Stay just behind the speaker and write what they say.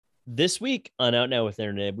This week on Out Now with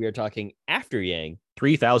Internet, we are talking After Yang.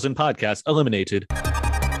 3,000 podcasts eliminated.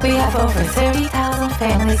 We have over 30,000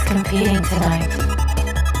 families competing tonight.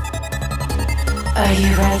 Are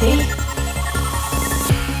you ready?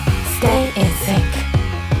 Stay in sync.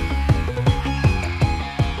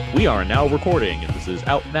 We are now recording, and this is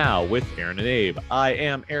Out Now with Aaron and Abe. I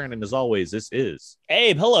am Aaron, and as always, this is...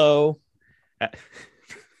 Abe, hello.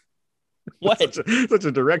 What? Such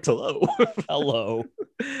a direct hello. Hello.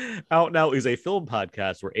 Out Now is a film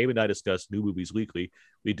podcast where Abe and I discuss new movies weekly.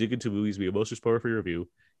 We dig into movies we most explore for review,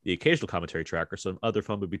 the occasional commentary track, or some other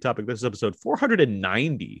fun movie topic. This is episode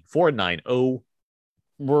 490. 490.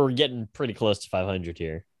 We're getting pretty close to 500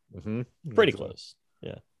 here. Mm-hmm. Pretty close.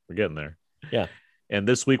 Yeah. We're getting there. Yeah. And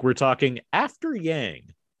this week we're talking After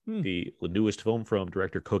Yang, the newest film from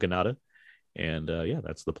director Kogonada. And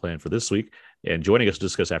that's the plan for this week. And joining us to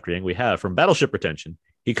discuss After Yang, we have from Battleship Retention.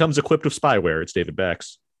 He comes equipped with spyware. It's David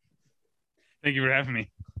Bax. Thank you for having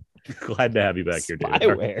me. Glad to have you back here,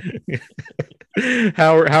 David. Spyware.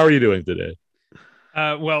 How are you doing today?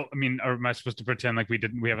 Well, I mean, am I supposed to pretend like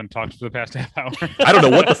we haven't talked for the past half hour? I don't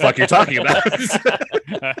know what the fuck you're talking about.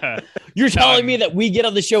 You're telling me that we get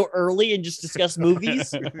on the show early and just discuss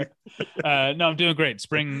movies? No, I'm doing great.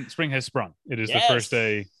 Spring has sprung. It is the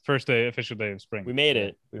first day, official day of spring. We made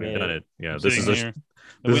it. We've done it. Yeah, I'm this is sitting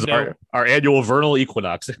this is our annual vernal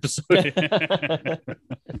equinox episode.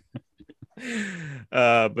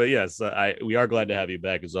 But yes, we are glad to have you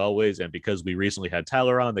back as always, and because we recently had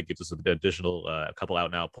Tyler on, that gives us an additional couple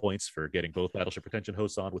Out Now points for getting both Battleship Retention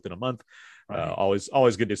hosts on within a month. Right.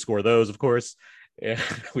 Always good to score those, of course. And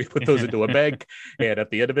we put those into a bank, and at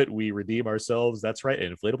the end of it, we redeem ourselves. That's right,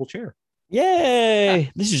 an inflatable chair.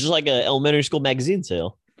 Yay! This is just like an elementary school magazine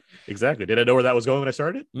sale. Exactly. Did I know where that was going when I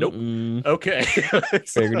started? Nope. Okay.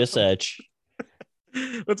 Figured as such.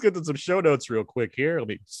 Let's get to some show notes real quick here. Let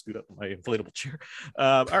me scoot up my inflatable chair.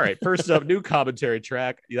 All right. First up, new commentary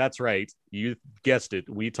track. That's right. You guessed it.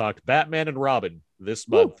 We talked Batman and Robin this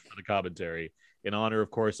month for the commentary in honor,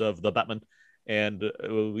 of course, of the Batman. And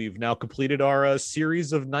we've now completed our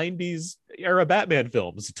series of 90s era Batman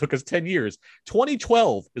films. It took us 10 years.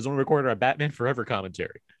 2012 is when we recorded our Batman Forever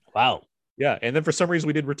commentary. Wow. Yeah. And then for some reason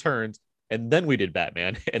we did Returns, and then we did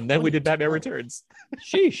Batman, and then we did Batman Returns.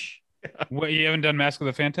 Sheesh. What, you haven't done Mask of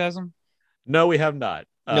the Phantasm? No, we have not.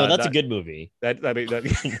 No, that's a good movie. Oh,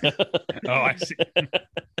 I see.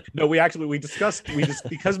 No, we discussed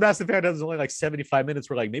because Mask of the Phantasm is only like 75 minutes.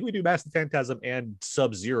 We're like, maybe we do Mask of the Phantasm and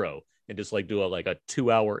Sub-Zero and just like do a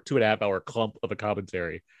 2.5 hour clump of a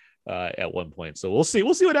commentary at one point. So we'll see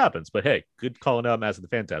what happens. But hey, good calling out Mask of the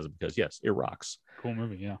Phantasm because yes, it rocks. Cool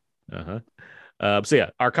movie, yeah. So yeah,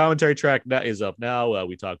 our commentary track that is up now.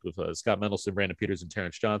 We talked with Scott Mendelson, Brandon Peters, and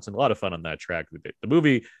Terrence Johnson. A lot of fun on that track. The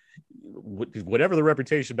movie, whatever the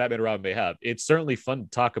reputation Batman and Robin may have, it's certainly fun to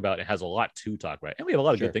talk about. It has a lot to talk about, and we have a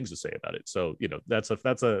lot of good things to say about it. So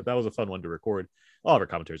that was a fun one to record. All of our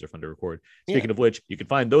commentaries are fun to record. Speaking of which, you can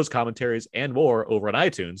find those commentaries and more over on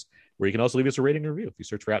iTunes, where you can also leave us a rating and review. If you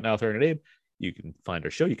search for Out Now with Aaron and Abe, you can find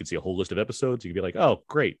our show. You can see a whole list of episodes. You can be like, oh,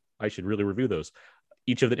 great, I should really review those.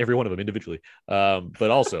 Every one of them individually, but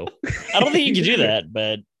also I don't think you can do that,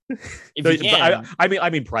 but if you can, I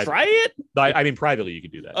mean privately. Try it. I mean privately you can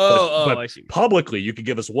do that. But I see. Publicly you can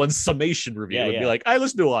give us one summation review and be like, I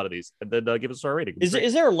listened to a lot of these, and then give us our rating. Is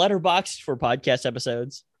there a letterbox for podcast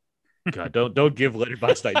episodes? God, don't give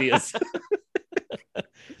letterboxed ideas.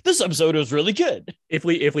 This episode was really good. If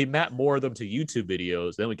we map more of them to YouTube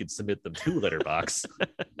videos, then we can submit them to Letterboxd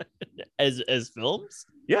as films.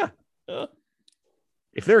 Yeah.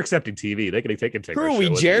 If they're accepting TV, they can take Who are we,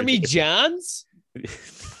 Jeremy Johns?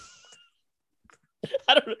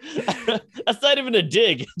 I don't know. That's not even a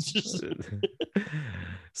dig.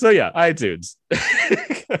 So yeah, iTunes.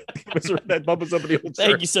 Bump us up in the old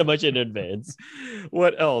Thank you so much in advance.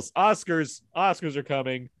 What else? Oscars are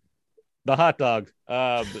coming. The hot dog,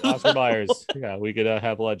 Oscar Myers. Yeah, we could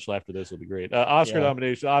have lunch after this. Will be great.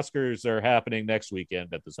 Nomination. Oscars are happening next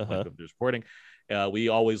weekend at this point of this reporting. We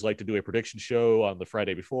always like to do a prediction show on the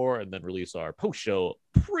Friday before and then release our post show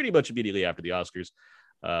pretty much immediately after the Oscars.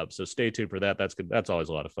 So stay tuned for that. That's always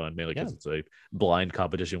a lot of fun, mainly because it's a blind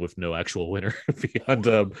competition with no actual winner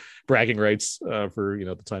beyond bragging rights for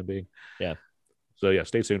the time being. Yeah. So yeah,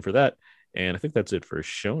 stay tuned for that. And I think that's it for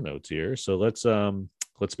show notes here. So let's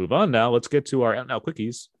move on now. Let's get to our Out Now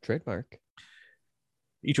quickies. Trademark.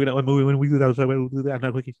 Each week one movie when we do that, we'll do the Out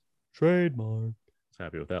Now quickies. Trademark.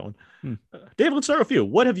 Happy with that one. Dave, let's start with you.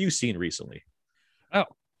 What have you seen recently? Oh,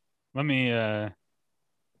 let me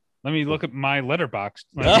Let me look at my letterbox.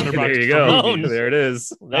 There you go. There it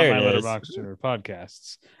is. Not my letterbox or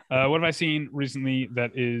podcasts. What have I seen recently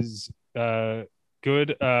that is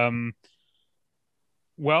good?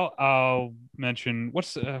 Well, I'll mention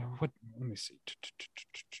what. Let me see.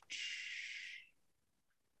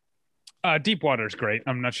 Deepwater is great.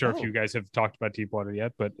 I'm not sure if you guys have talked about Deepwater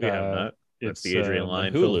yet, but not. It's the Adrian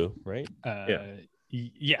Lyne Hulu, film. right?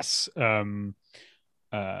 Yes.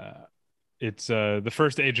 It's the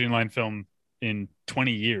first Adrian Lyne film in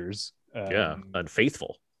 20 years.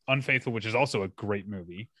 Unfaithful, which is also a great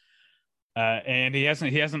movie. And he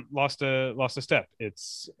hasn't lost a step.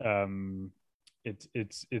 It's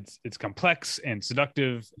complex and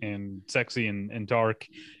seductive and sexy and dark,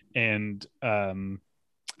 and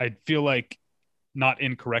I feel like not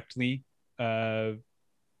incorrectly the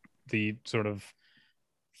sort of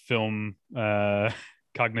film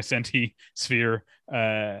cognoscenti sphere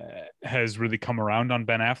has really come around on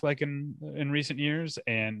Ben Affleck in recent years,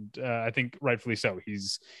 and I think rightfully so.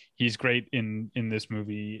 He's great in this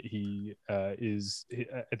movie. He's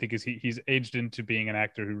aged into being an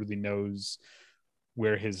actor who really knows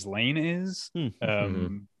where his lane is.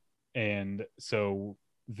 And so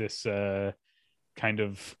this kind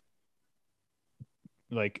of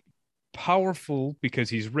like powerful because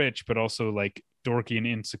he's rich, but also like dorky and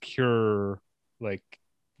insecure, like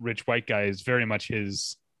rich white guy is very much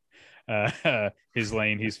his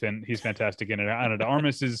lane. He's fantastic in it. Ana de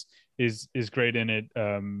Armas is great in it.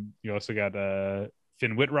 You also got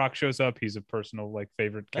Finn Wittrock shows up. He's a personal like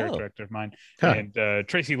favorite character actor of mine. And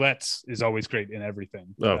Tracy Letts is always great in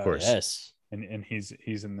everything. Of course. Yes. And he's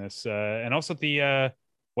in this. And also the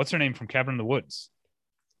what's her name from Cabin in the Woods?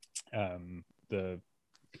 The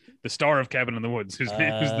star of Cabin in the Woods. Who's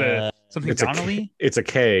the something Donnelly? It's a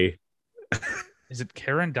K. Is it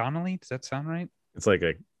Karen Donnelly? Does that sound right? It's like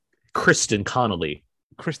a Kristen Connolly.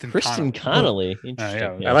 Kristen Connolly.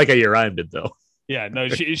 Yeah. I like how you rhymed it though. Yeah, no,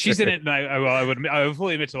 she's in it, and I would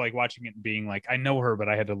fully admit to like watching it and being like, I know her, but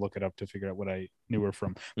I had to look it up to figure out what I knew her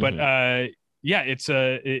from. But it's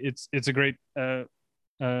a great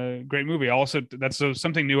great movie. Also, that's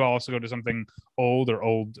something new. I'll also go to something old or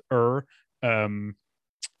older.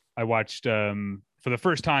 I watched for the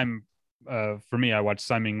first time. For me, I watched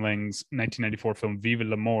Simon Ling's 1994 film Vive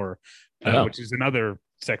l'Amour, which is another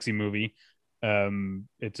sexy movie.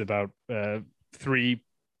 It's about three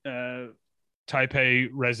Taipei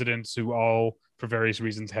residents who all, for various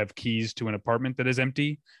reasons, have keys to an apartment that is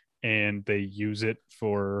empty, and they use it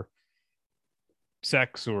for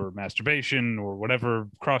sex or masturbation or whatever,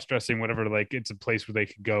 cross-dressing, whatever. Like, it's a place where they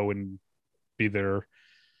could go and be their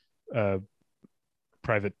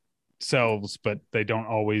private selves, but they don't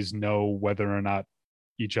always know whether or not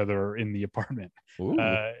each other are in the apartment.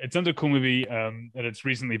 It's another cool movie, and it's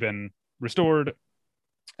recently been restored,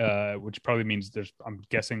 which probably means I'm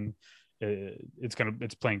guessing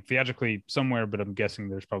it's playing theatrically somewhere, but I'm guessing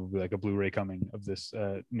there's probably like a Blu-ray coming of this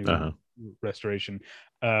new restoration.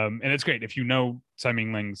 And it's great if you know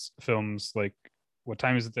Simon Ling's films, like What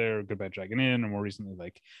Time Is It There, Good Bad Dragon Inn, or more recently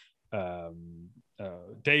like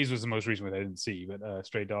Days was the most recent one I didn't see, but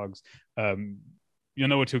Stray Dogs. You'll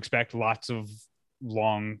know what to expect. Lots of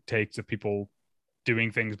long takes of people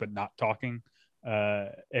doing things but not talking.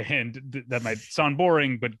 That might sound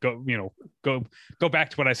boring, but go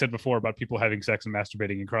back to what I said before about people having sex and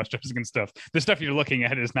masturbating and cross-dressing and stuff. The stuff you're looking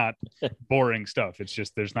at is not boring stuff. It's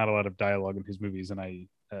just there's not a lot of dialogue in his movies, and I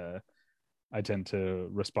tend to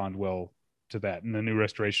respond well to that. And the new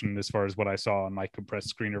restoration, as far as what I saw on my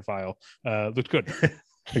compressed screener file, looked good.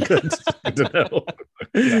 Good to know.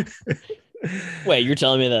 Yeah. Wait, you're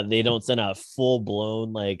telling me that they don't send out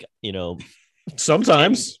full-blown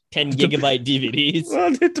Sometimes 10 gigabyte DVDs?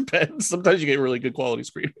 Well, it depends. Sometimes you get really good quality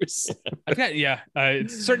screeners. I've got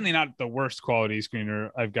it's certainly not the worst quality screener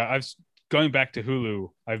I've got. Going back to Hulu,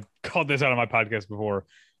 I've called this out on my podcast before.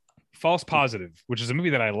 False Positive, which is a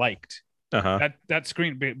movie that I liked. That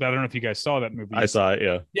screen, but I don't know if you guys saw that movie. I saw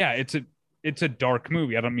it. Yeah, it's a dark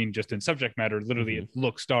movie. I don't mean just in subject matter. Literally, it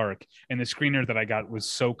looks dark. And the screener that I got was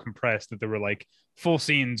so compressed that there were like full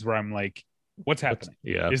scenes where I'm like, "What's happening?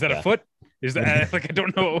 Is that a foot? Is that like I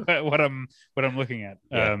don't know what I'm looking at."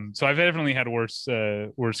 Yeah. So I've definitely had worse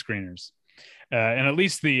screeners, and at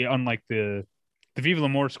least unlike the Vive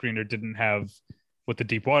l'Amour screener didn't have what the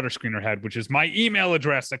Deepwater screener had, which is my email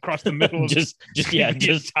address across the middle of just the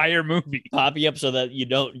entire movie. Popping up so that you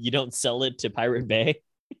don't sell it to Pirate Bay.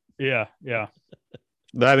 Yeah. I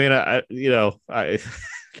mean, I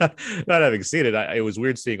not having seen it, it was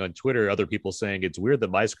weird seeing on Twitter other people saying it's weird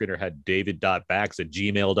that my screener had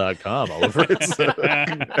david.backs@gmail.com all over it.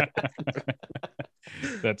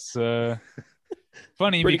 That's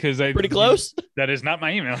Funny Pretty- because Pretty close. that is not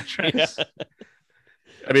my email address. Yeah.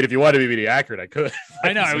 I mean, if you wanted me to be accurate, I could.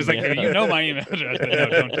 I know. I was like, Yeah. you know my email address, but no,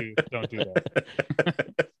 don't do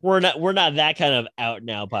that. We're not that kind of out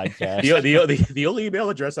now podcast. The only email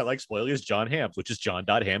address I like spoiling is John Hams, which is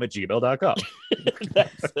john.ham@gmail.com.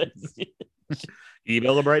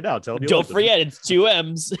 Email him right now. Tell him you Don't loved him. forget, it's 2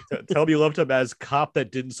 M's. Tell him you loved him as cop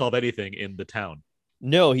that didn't solve anything in the town.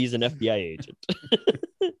 No, he's an FBI agent.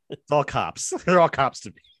 It's all cops. They're all cops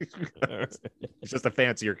to me. It's just a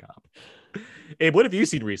fancier cop. Abe, what have you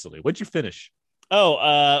seen recently? What'd you finish? Oh,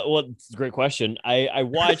 well, it's a great question. I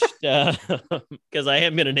watched because I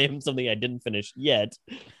am going to name something I didn't finish yet.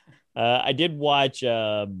 I did watch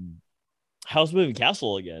House Moving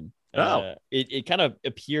Castle again. Oh. It kind of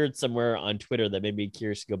appeared somewhere on Twitter that made me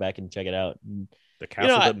curious to go back and check it out. And, The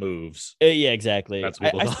castle that moves. yeah, exactly. That's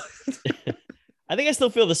what people I think I still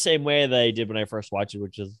feel the same way that I did when I first watched it,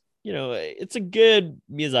 which is, it's a good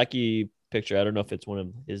Miyazaki picture. I don't know if it's one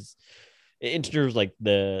of his, in terms of like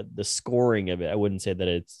the scoring of it, I wouldn't say that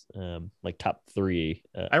it's like top 3.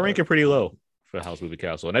 I rank it pretty low for House Moving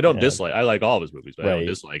Castle, and I don't Yeah. dislike. I like all of his movies, but I Right. don't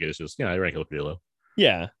dislike it. It's just I rank it pretty low.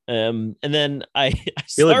 Yeah. And then I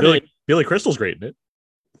started. Billy Crystal's great in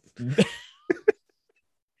it.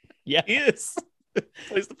 Yeah. He is.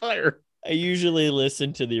 Plays the fire. I usually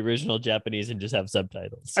listen to the original Japanese and just have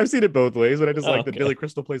subtitles. I've seen it both ways, but I just like that Okay. Billy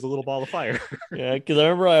Crystal plays a little ball of fire. Yeah, because I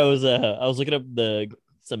remember I was looking up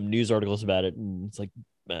some news articles about it, and it's like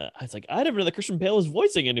I was like, I never know that Christian Bale is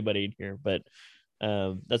voicing anybody in here, but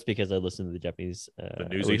that's because I listened to the Japanese. The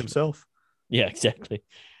newsie original. himself. Yeah, exactly.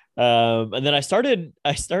 And then I started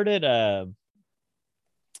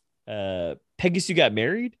Peggy Sue Got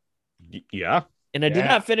Married, Yeah. and I did Yeah.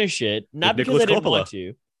 not finish it, not With because I Nicolas didn't want Coppola.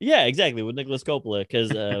 to. Yeah, exactly, with Nicolas Coppola, because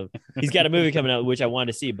he's got a movie coming out which I want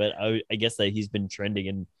to see, but I guess that he's been trending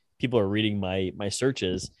and people are reading my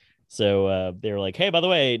searches. So they were like, "Hey, by the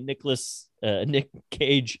way, Nick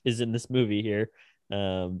Cage is in this movie here,"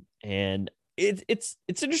 and it's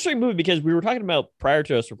an interesting movie because we were talking about prior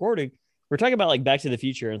to us recording, we're talking about like Back to the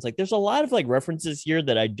Future, and it's like there's a lot of like references here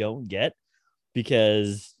that I don't get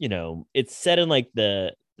because it's set in like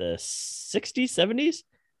the 60s, 70s.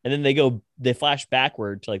 And then they flash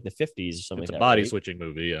backward to like the 50s or something It's a like that. body right? switching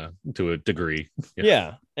movie, yeah, to a degree.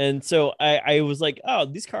 Yeah. And so I was like, oh,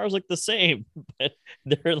 these cars look the same, but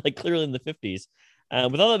they're like clearly in the 50s.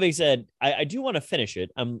 With all that being said, I do want to finish it.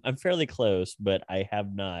 I'm fairly close, but I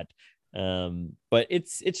have not. But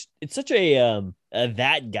it's such a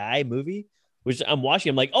that guy movie, which I'm watching.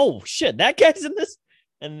 I'm like, oh shit, that guy's in this.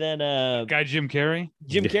 And then Guy Jim Carrey.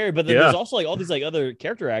 Jim Carrey, but then Yeah. there's also like all these like other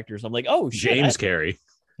character actors. I'm like, oh shit, James Carey.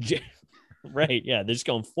 right, yeah, they're just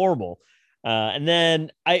going formal. And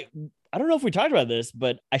then I don't know if we talked about this,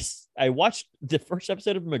 but I watched the first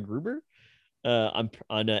episode of MacGruber on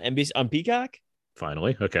NBC on Peacock.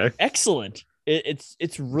 Finally, okay. Excellent.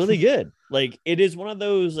 It's really good. Like it is one of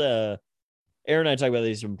those. Aaron and I talk about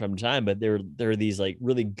these from time to time, but there are these like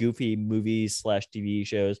really goofy movies / TV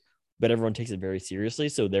shows, but everyone takes it very seriously,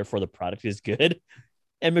 so therefore the product is good.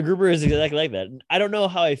 And MacGruber is exactly like that. I don't know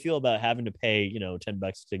how I feel about having to pay,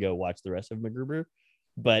 $10 to go watch the rest of MacGruber,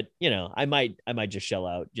 but I might just shell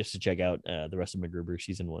out just to check out the rest of MacGruber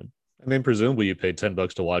season 1. I mean, presumably you paid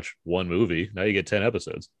 $10 to watch one movie. Now you get 10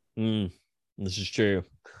 episodes. This is true.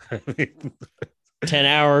 10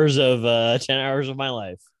 hours of my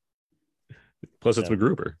life. Plus, it's Yeah.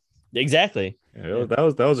 MacGruber. Exactly. Yeah, that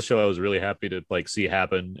was a show I was really happy to like see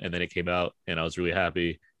happen, and then it came out, and I was really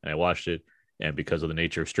happy, and I watched it. And because of the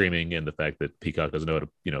nature of streaming and the fact that Peacock doesn't know how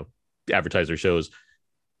to, advertise their shows,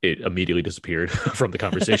 it immediately disappeared from the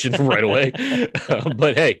conversation right away.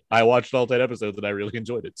 But hey, I watched all 10 episodes and I really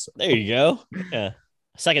enjoyed it. So. There you go. Yeah.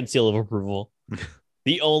 Second seal of approval.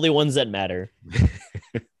 The only ones that matter.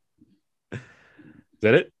 Is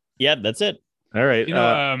that it? Yeah, that's it. All right. To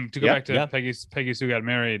go yeah, back to yeah. Peggy Sue Got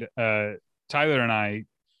Married, Tyler and I,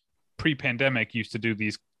 pre-pandemic, used to do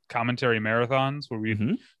these commentary marathons where we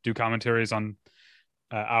Mhm. do commentaries on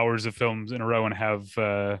hours of films in a row and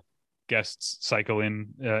have guests cycle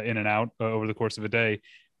in and out over the course of a day.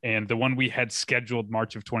 And the one we had scheduled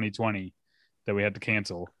March of 2020 that we had to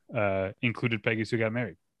cancel included Peggy Sue Got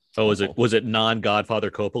Married. Oh, was it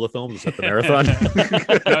non-Godfather Coppola films? Was that the marathon?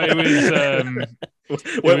 No,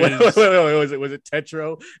 it was. Was it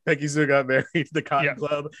Tetro, Peggy Sue Got Married, The Cotton Yeah.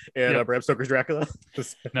 Club, and Yeah. Bram Stoker's Dracula?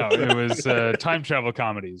 No, it was time travel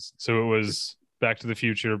comedies. So it was Back to the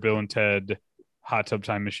Future, Bill and Ted, Hot Tub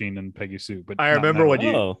Time Machine, and Peggy Sue. But I not remember that when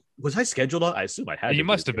one. Oh, Was I scheduled on? I assume I had. You to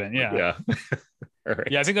must be. have been, yeah. Yeah. All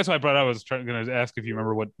right. Yeah, I think that's why I brought it up. I was going to ask if you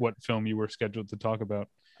remember what film you were scheduled to talk about.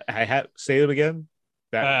 I had say them again.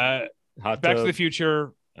 Hot Back to Tub. the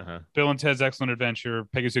Future, Uh-huh. Bill and Ted's Excellent Adventure,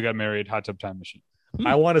 Pegasus Who Got Married, Hot Tub Time Machine.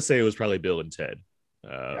 I want to say it was probably Bill and Ted.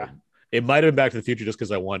 Yeah. It might have been Back to the Future just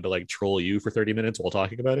because I wanted to like troll you for 30 minutes while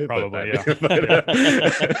talking about it. Probably,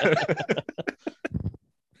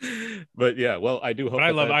 But yeah, well, I do hope.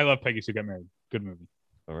 But I love Pegasus Who Got Married. Good movie.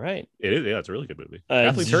 All right. It is. Yeah, it's a really good movie. It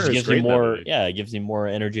Kathleen just Turner is gives great you in that more. movie. Yeah, it gives you more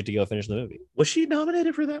energy to go finish the movie. Was she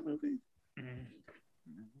nominated for that movie?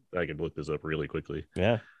 I can look this up really quickly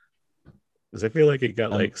Yeah. because I feel like it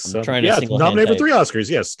got like I'm some. trying to Yeah, it's single-hand nominated for type. 3 Oscars.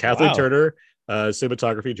 Yes, Kathleen Wow. Turner,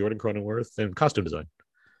 cinematography, Jordan Cronenworth, and costume design.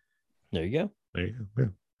 There you go. There you go. Yeah.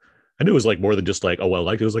 I knew it was like more than just like, oh well,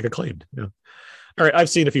 like it was like acclaimed. Yeah. All right, I've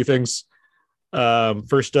seen a few things.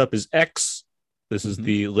 First up is X. This is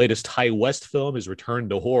the latest Ty West film. His return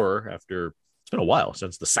to horror after it's been a while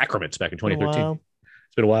since The Sacraments back in 2013. Wow.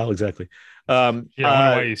 It's been a while, exactly. Yeah, I wonder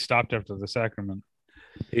why you stopped after The Sacrament.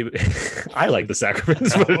 I like The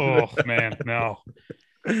Sacraments. But... Oh man, no.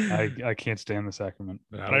 I can't stand The Sacrament.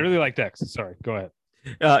 No. But I really liked X. Sorry, go ahead.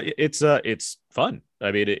 It's fun.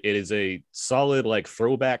 I mean, it is a solid like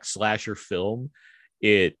throwback slasher film.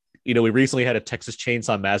 We recently had a Texas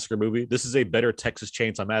Chainsaw Massacre movie. This is a better Texas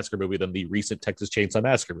Chainsaw Massacre movie than the recent Texas Chainsaw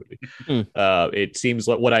Massacre movie. It seems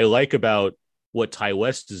like what I like about what Ty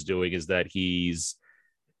West is doing is that he's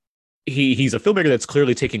a filmmaker that's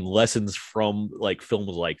clearly taking lessons from like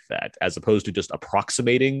films like that, as opposed to just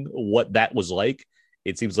approximating what that was like.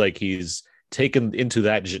 It seems like he's taken into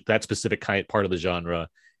that specific part of the genre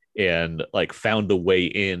and like found a way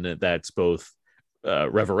in that's both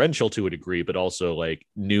reverential to a degree, but also like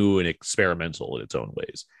new and experimental in its own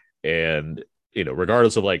ways. And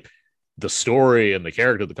regardless of like the story and the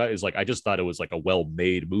character, is like I just thought it was like a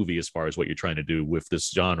well-made movie as far as what you're trying to do with this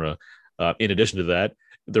genre. In addition to that,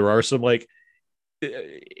 there are some like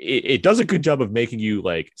it does a good job of making you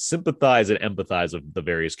like sympathize and empathize with the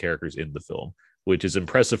various characters in the film, which is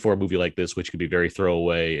impressive for a movie like this, which could be very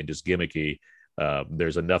throwaway and just gimmicky.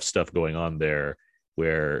 There's enough stuff going on there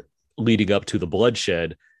where leading up to the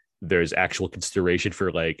bloodshed, there's actual consideration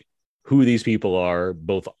for like who these people are,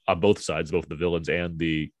 both on both sides, both the villains and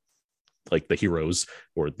the heroes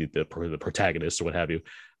or the protagonists or what have you.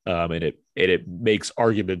 And it makes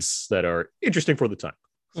arguments that are interesting for the time.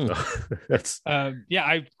 So that's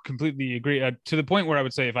I completely agree. To the point where I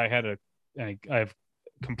would say if I had I have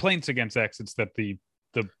complaints against X, it's that the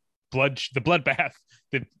bloodbath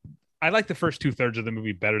that I like the first 2/3 of the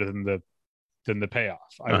movie better than the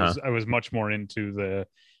payoff. I was much more into the,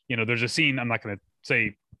 there's a scene, I'm not going to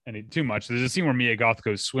say any too much. There's a scene where Mia Goth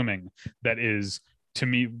goes swimming that is to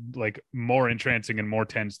me like more entrancing and more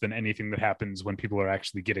tense than anything that happens when people are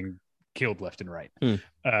actually getting killed left and right.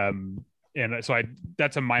 And so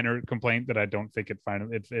that's a minor complaint that I don't think it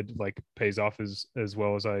like pays off as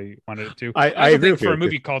well as I wanted it to. I also agree think with for you. a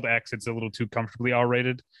movie called X, it's a little too comfortably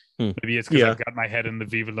R-rated. Maybe it's because I've got my head in the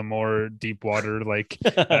Viva L'Amour deep water like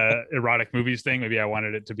erotic movies thing. Maybe I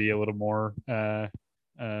wanted it to be a little more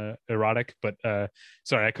erotic. But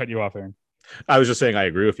sorry, I cut you off, Aaron. I was just saying I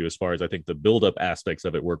agree with you as far as I think the build-up aspects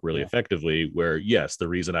of it work really effectively, where yes, the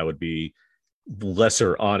reason I would be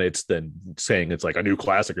lesser on it than saying it's like a new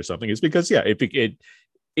classic or something is because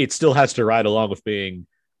it still has to ride along with being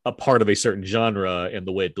a part of a certain genre, and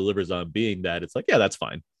the way it delivers on being that, it's like, yeah, that's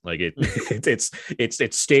fine. Like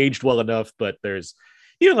it's staged well enough, but there's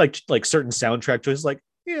like certain soundtrack choices like,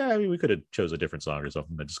 yeah, I mean, we could have chose a different song or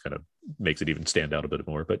something that just kind of makes it even stand out a bit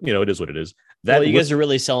more. But it is what it is. You guys are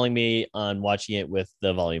really selling me on watching it with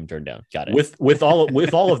the volume turned down. Got it. With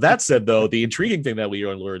all of that said, though, the intriguing thing that we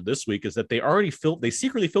learned this week is that they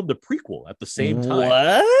secretly filmed a prequel at the same time.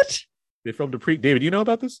 What? They filmed a David, you know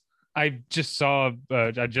about this? I just saw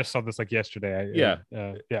this like yesterday.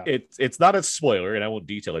 It's not a spoiler, and I won't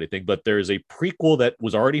detail anything, but there's a prequel that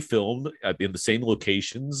was already filmed in the same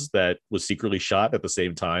locations that was secretly shot at the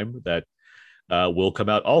same time that will come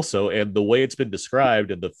out also. And the way it's been described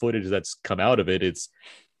and the footage that's come out of it,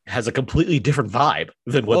 has a completely different vibe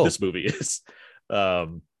than what this movie is.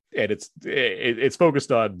 And it's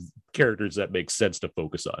focused on characters that make sense to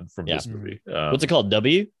focus on from this movie. What's it called?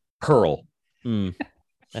 W? Pearl.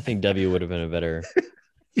 I think W would have been a better.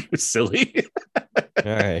 You were silly. All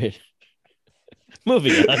right.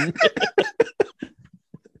 Moving on.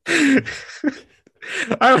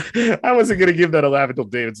 I wasn't gonna give that a laugh until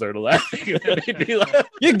David started laughing. It made me laugh.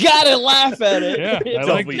 You gotta laugh at it. Yeah, it's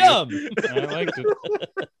I like dumb. I liked it.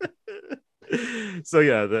 So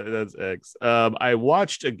yeah, that's X. I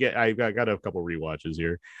watched again. I got a couple rewatches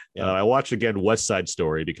here. Yeah. I watched again West Side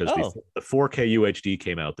Story because the 4K UHD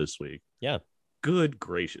came out this week. Yeah. good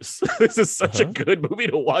gracious, this is such a Uh-huh. good movie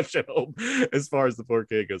to watch at home as far as the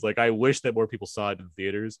 4K goes. Like, I wish that more people saw it in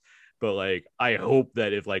theaters, but like, I hope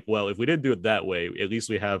that if we didn't do it that way, at least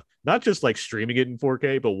we have not just like streaming it in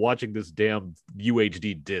 4K, but watching this damn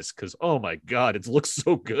UHD disc, because oh my god, it looks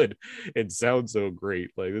so good and sounds so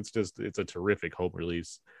great. Like, it's a terrific home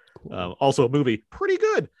release. Cool. Also a movie pretty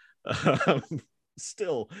good. Um,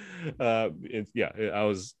 Still, I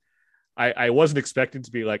wasn't expecting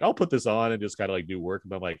to be like, I'll put this on and just kind of like do work,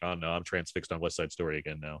 but I'm like, oh no, I'm transfixed on West Side Story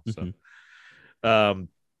again now. So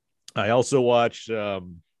I also watched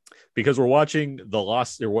because we're watching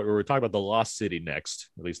we're talking about The Lost City next.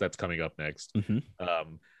 At least that's coming up next. Mhm.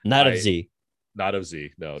 Not of Z. Not of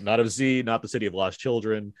Z. No, not of Z, not The City of Lost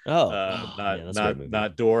Children. Oh, Not that's a great movie.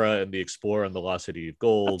 not Dora and the Explorer and the Lost City of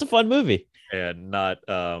Gold. That's a fun movie. And not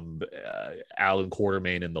Alan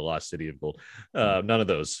Quartermain in the Lost City of Gold. None of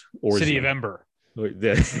those. Or City Z. of Ember.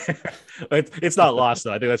 It's not Lost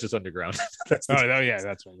though. I think that's just underground. That's Oh, yeah,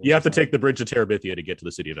 that's right. you have to take the bridge to Terabithia to get to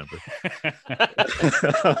the City of Ember.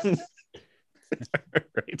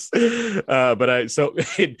 Right. So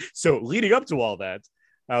leading up to all that,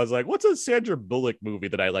 I was like, what's a Sandra Bullock movie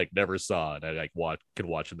that I like never saw and I like can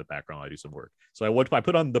watch in the background while I do some work? So I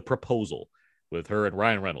put on The Proposal with her and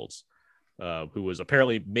Ryan Reynolds, who was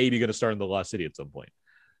apparently maybe going to star in The Lost City at some point.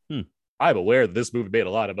 I'm aware that this movie made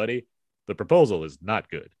a lot of money. The Proposal is not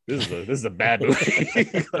good. This is a bad movie.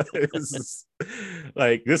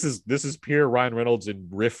 This is pure Ryan Reynolds in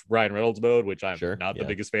riff Ryan Reynolds mode, which I'm not the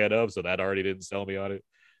biggest fan of. So that already didn't sell me on it.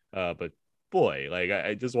 But boy, like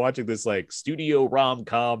I just watching this like studio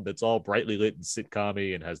rom-com that's all brightly lit and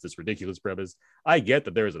sitcom-y and has this ridiculous premise. I get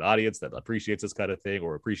that there is an audience that appreciates this kind of thing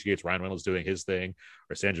or appreciates Ryan Reynolds doing his thing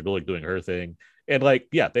or Sandra Bullock doing her thing. And like,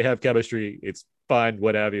 yeah, they have chemistry. It's fine,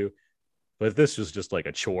 what have you. But this was just like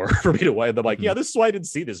a chore for me to watch. I'm like, yeah, this is why I didn't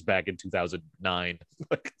see this back in 2009.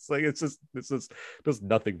 It's just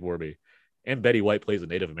nothing for me. And Betty White plays a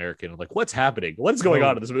Native American. I'm like, what's happening? What's going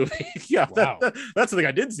on in this movie? Yeah, Wow. that's the thing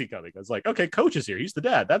I didn't see coming. I was like, okay, Coach is here. He's the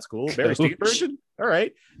dad. That's cool. Mary Steenburgen. All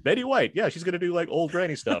right. Betty White. Yeah, she's gonna do like old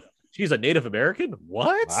granny stuff. She's a Native American.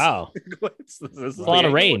 What? Wow. This is A lot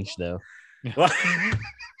of range, though.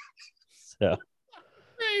 So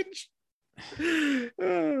range.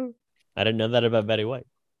 I didn't know that about Betty White.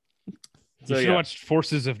 You should have watched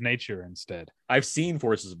Forces of Nature instead. I've seen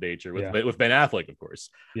Forces of Nature with Ben Affleck, of course.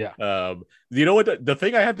 Yeah. You know what? The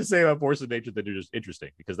thing I have to say about Forces of Nature that is just interesting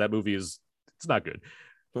because that movie it's not good.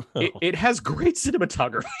 It has great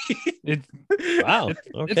cinematography. Wow.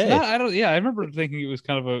 It's not. I remember thinking it was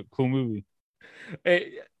kind of a cool movie.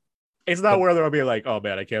 It's not where they'll be like, oh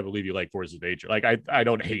man, I can't believe you like Forces of Nature. Like I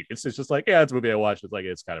don't hate it. It's just like, yeah, it's a movie I watched. It's like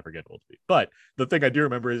it's kind of forgettable to me. But the thing I do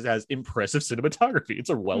remember is it has impressive cinematography. It's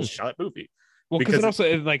a well shot movie. Well, because it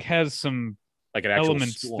also like has some like an actual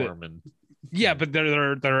elements storm yeah, but there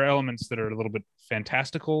are elements that are a little bit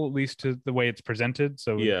fantastical, at least to the way it's presented.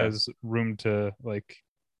 So it has room to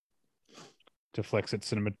flex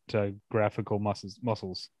its cinematographical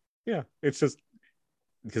muscles. Yeah, it's just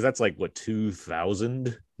because that's like what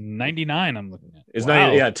 2099 I'm looking at. It's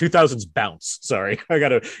not 2000's Bounce. Sorry, I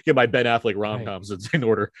gotta get my Ben Affleck rom-coms in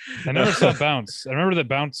order. I never saw Bounce. I remember that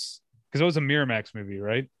Bounce because it was a Miramax movie,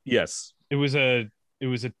 right? Yes, it was a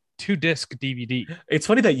 2-disc DVD. It's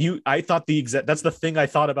funny that I thought that's the thing I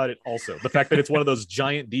thought about it also. The fact that it's one of those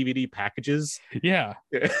giant DVD packages. Yeah.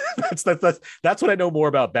 That's what I know more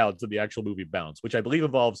about Bounce than the actual movie Bounce, which I believe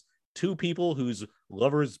involves two people whose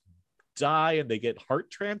lovers die and they get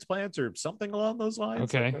heart transplants or something along those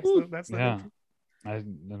lines. Okay. That's I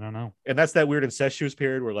don't know. And that's that weird incestuous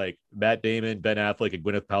period where like Matt Damon, Ben Affleck, and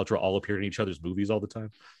Gwyneth Paltrow all appear in each other's movies all the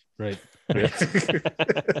time. Right.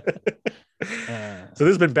 So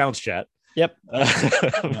this has been Bounce Chat. Yep.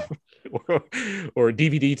 or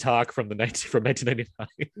DVD talk from 1999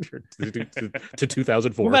 to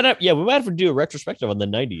 2004. We might have to do a retrospective on the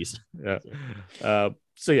 90s. Yeah.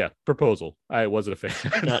 So yeah, Proposal. I wasn't a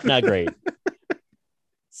fan. Not great.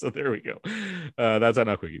 So there we go. That's on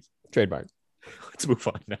Now Quickies. Trademark. Let's move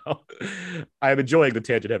on now. I'm enjoying the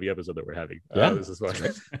tangent heavy episode that we're having. This is fun.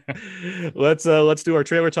 Let's do our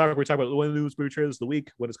trailer talk. We're talking about one of the news movie trailers of the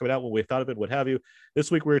week, when it's coming out, when we thought of it, what have you.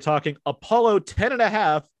 This week we're talking Apollo 10 and a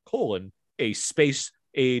half, a space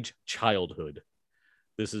age childhood.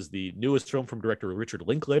 This is the newest film from director Richard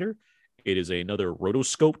Linklater. It is another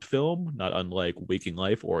rotoscoped film, not unlike Waking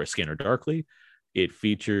Life or A Scanner Darkly. It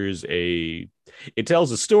tells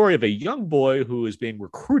the story of a young boy who is being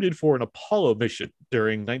recruited for an Apollo mission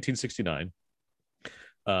during 1969,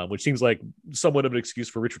 which seems like somewhat of an excuse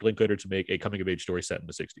for Richard Linklater to make a coming-of-age story set in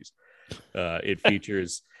the 60s. It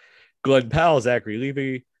features Glenn Powell, Zachary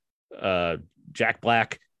Levi, Jack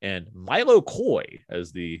Black, and Milo Coy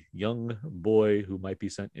as the young boy who might be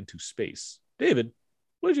sent into space. David,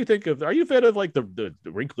 what did you think of? Are you a fan of like the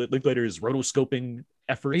Linklater's rotoscoping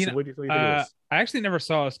efforts? What do you think of this? I actually never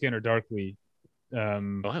saw Scanner Darkly. I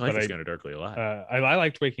like Scanner Darkly a lot. I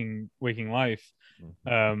liked Waking Life.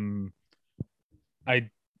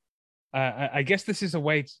 I guess this is a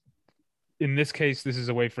way. In this case, this is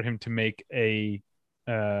a way for him to make an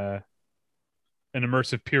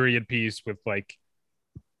immersive period piece with like,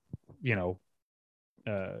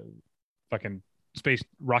 fucking space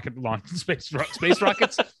rocket launch, space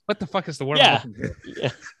rockets. What the fuck is the word? Yeah.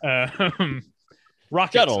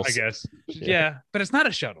 Rockets, Shuttles. I guess. Yeah, but it's not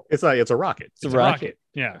a shuttle. It's a rocket. It's a rocket.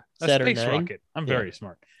 Yeah, a Saturn space IX. rocket. I'm very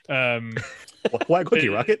smart. Why cookie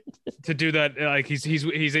rocket? To do that, like he's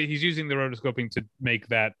using the rotoscoping to make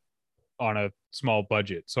that on a small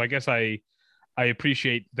budget. So I guess I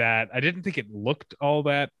appreciate that. I didn't think it looked all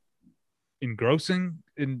that engrossing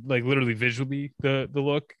in like literally visually the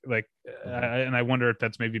look like, and I wonder if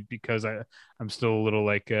that's maybe because I'm still a little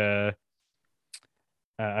like I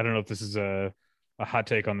don't know if this is a hot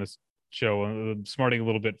take on this show. I'm smarting a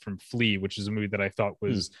little bit from Flea, which is a movie that I thought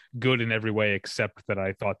was good in every way except that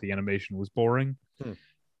I thought the animation was boring.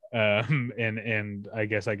 And I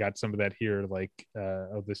guess I got some of that here, like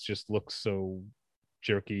this just looks so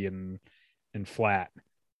jerky and flat.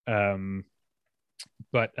 But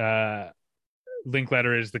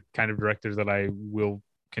Linklater is the kind of director that I will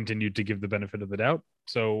continue to give the benefit of the doubt.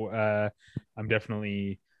 So I'm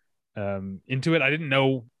definitely into it.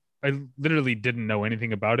 I literally didn't know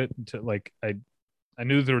anything about it until like I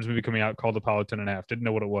knew there was a movie coming out called Apollo 10.5. Didn't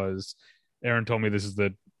know what it was. Aaron told me this is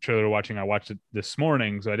the trailer watching. I watched it this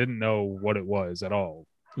morning, so I didn't know what it was at all.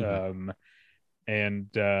 And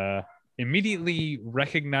immediately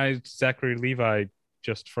recognized Zachary Levi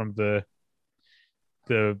just from the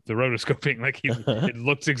rotoscoping. Like it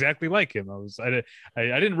looks exactly like him. I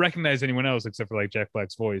didn't recognize anyone else except for like Jack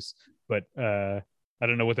Black's voice, but I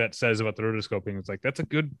don't know what that says about the rotoscoping. It's like, that's a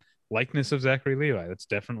good likeness of Zachary Levi. That's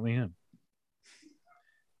definitely him.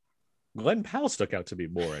 Glenn Powell stuck out to me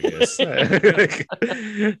more, I guess.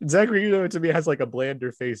 Zachary, to me, has like a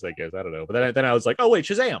blander face, I guess. I don't know. But then I was like, oh, wait,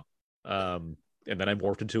 Shazam. And then I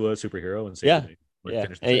morphed into a superhero and saved me.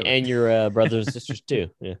 And your brothers and sisters too.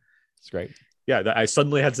 Yeah, it's great. Yeah, I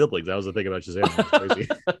suddenly had siblings. That was the thing about Shazam. Crazy.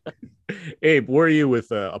 Abe, where are you with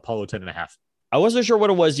Apollo 10.5? I wasn't sure what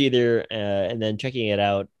it was either, and then checking it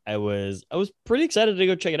out, I was pretty excited to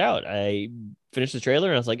go check it out. I finished the trailer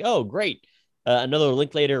and I was like, "Oh, great! Another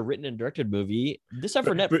Linklater written and directed movie. This time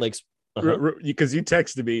for Netflix." Because you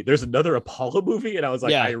texted me, there's another Apollo movie, and I was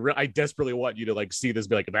like, I desperately want you to like see this,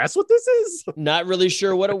 be like, that's what this is. Not really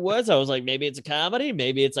sure what it was. I was like, maybe it's a comedy,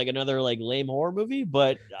 maybe it's like another like lame horror movie,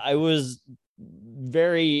 but I was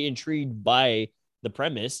very intrigued by the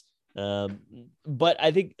premise. But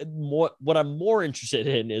I think what I'm more interested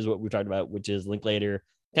in is what we talked about, which is Linklater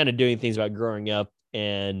kind of doing things about growing up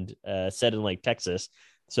and set in like Texas.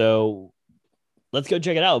 So let's go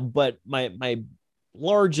check it out. But my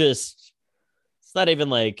largest, it's not even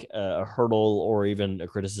like a hurdle or even a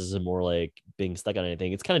criticism or like being stuck on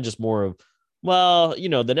anything. It's kind of just more of, well, the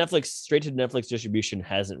Netflix straight to Netflix distribution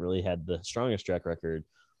hasn't really had the strongest track record.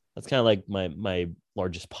 That's kind of like my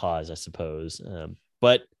largest pause, I suppose.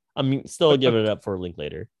 But I'm still giving it up for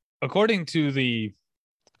Linklater. According to the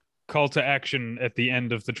call to action at the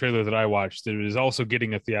end of the trailer that I watched, it is also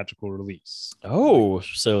getting a theatrical release. Oh,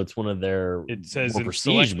 so it's one of their more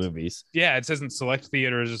prestige movies. Yeah, it says in select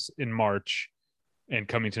theaters in March and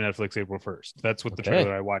coming to Netflix April 1st. That's what the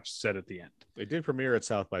trailer I watched said at the end. They did premiere at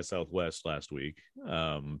South by Southwest last week.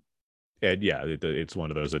 And yeah, it's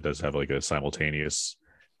one of those that does have like a simultaneous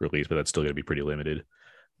release, but that's still going to be pretty limited.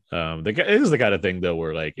 It is the kind of thing though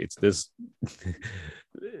where like it's this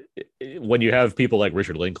when you have people like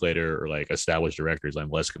Richard Linklater or like established directors, I'm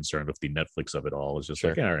less concerned with the Netflix of it all. It's just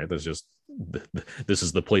like, all right, this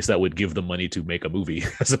is the place that would give them money to make a movie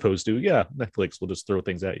as opposed to Netflix will just throw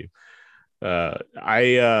things at you.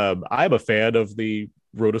 I'm a fan of the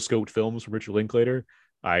rotoscoped films from Richard Linklater.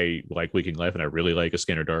 I like Waking Life and I really like A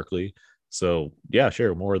Scanner Darkly. So yeah,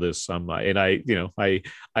 sure, more of this. I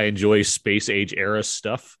enjoy space age era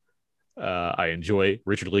stuff. I enjoy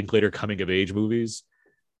Richard Linklater coming of age movies.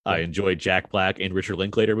 I enjoy Jack Black and Richard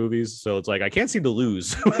Linklater movies. So it's like I can't seem to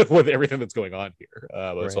lose with everything that's going on here.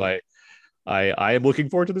 So I am looking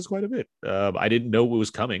forward to this quite a bit. I didn't know it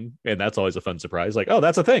was coming, and that's always a fun surprise. Like, oh,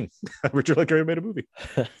 that's a thing. Richard Linklater made a movie,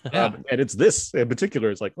 and it's this in particular.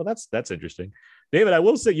 It's like, well, that's interesting. David, I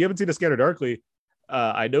will say you haven't seen A Scanner Darkly.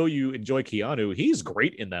 I know you enjoy Keanu. He's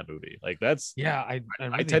great in that movie. Like that's I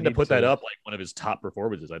I tend to put that up like one of his top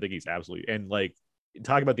performances. I think he's absolutely, and like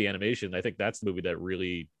talking about the animation, I think that's the movie that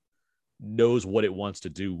really knows what it wants to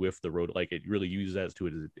do with the road. Like it really uses that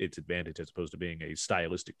to its advantage as opposed to being a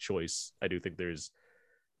stylistic choice. I do think there's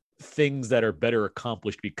things that are better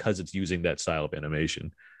accomplished because it's using that style of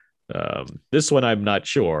animation. This one, I'm not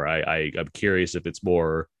sure. I'm curious if it's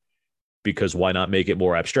more because why not make it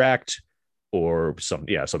more abstract or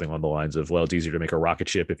something along the lines of, well, it's easier to make a rocket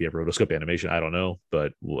ship if you have rotoscope animation. I don't know,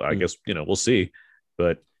 but I guess, we'll see.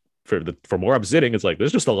 But from where I'm sitting, it's like,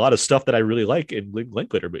 there's just a lot of stuff that I really like in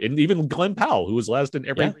Linklater, and even Glenn Powell, who was last in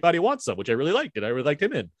Everybody Wants Some, which I really liked, and I really liked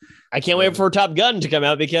him in. I can't wait for Top Gun to come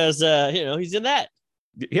out because, he's in that.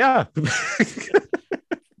 Yeah.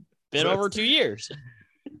 Been over 2 years.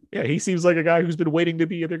 Yeah, he seems like a guy who's been waiting to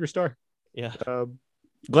be a bigger star. Yeah.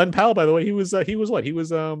 Glenn Powell, by the way, he was what? He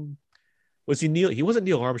was he Neil? He wasn't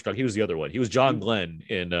Neil Armstrong. He was the other one. He was John Glenn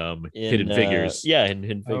in Hidden Figures. Yeah, in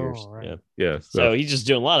Hidden Figures. Right. Yeah. So he's just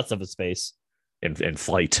doing a lot of stuff in space. And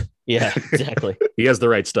flight. Yeah, exactly. He has the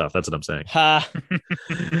right stuff. That's what I'm saying. Ha.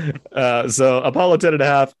 So Apollo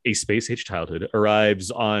 10.5, A Space Age Childhood, arrives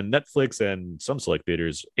on Netflix and some select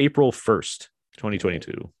theaters April 1st,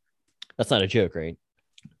 2022. That's not a joke, right?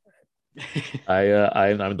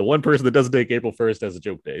 I'm the one person that doesn't take April 1st as a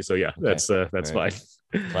joke day. So yeah, that's right. fine.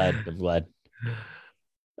 I'm glad.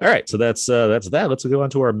 All right, so that's that. Let's go on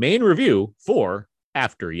to our main review for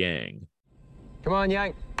After Yang. Come on,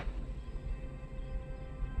 Yang.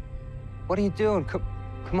 What are you doing?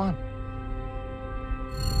 Come on.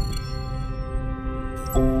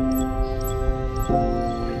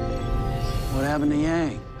 What happened to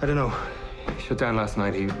Yang? I don't know. He shut down last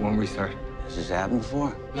night. He won't restart. Has this happened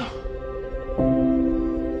before? No.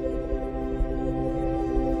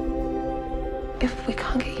 If we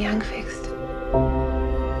can't get Yang fixed,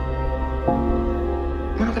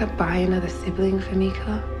 we're not gonna buy another sibling for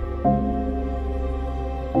Mika.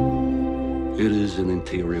 It is an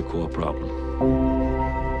interior core problem.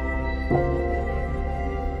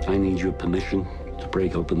 I need your permission to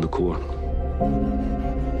break open the core.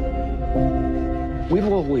 We've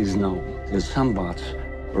always known that some bots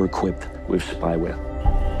are equipped with spyware.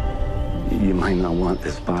 You might not want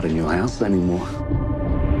this bot in your house anymore.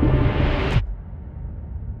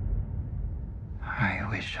 I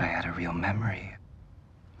wish I had a real memory.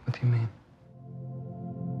 What do you mean?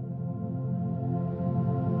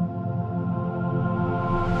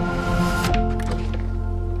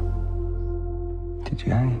 Did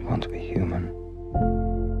Yang want to be human?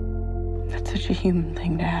 That's such a human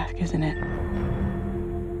thing to ask, isn't it?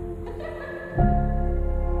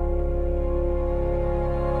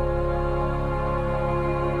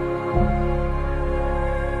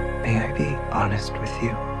 May I be honest with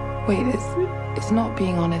you? Wait, is not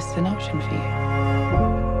being honest an option for you?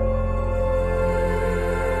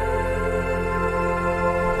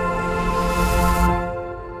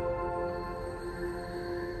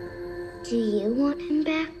 Do you want him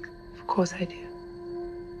back? Of course I do.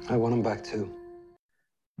 I want him back too.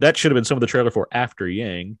 That should have been some of the trailer for After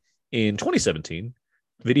Yang. In 2017,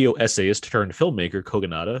 video essayist turned filmmaker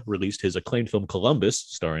Kogonada released his acclaimed film Columbus,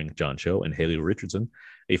 starring John Cho and Haley Richardson.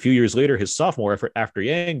 A few years later, his sophomore effort After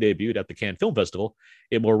Yang debuted at the Cannes Film Festival.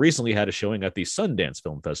 It more recently had a showing at the Sundance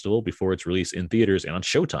Film Festival before its release in theaters and on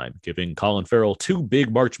Showtime, giving Colin Farrell two big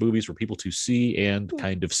March movies for people to see and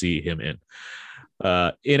kind of see him in.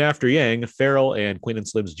 In After Yang, Farrell and Queen and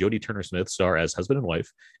Slim's Jodie Turner-Smith star as husband and wife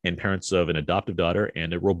and parents of an adoptive daughter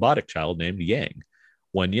and a robotic child named Yang.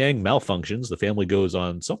 When Yang malfunctions, the family goes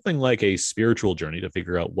on something like a spiritual journey to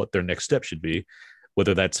figure out what their next step should be,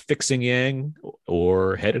 whether that's fixing Yang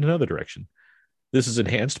or head in another direction. This is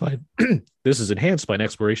enhanced by an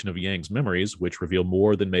exploration of Yang's memories, which reveal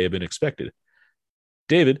more than may have been expected.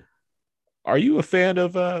 David, are you a fan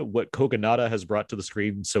of what Kogonada has brought to the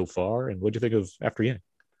screen so far, and what do you think of After Yang?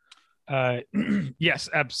 Yes,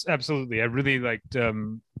 absolutely. I really liked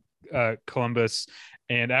Columbus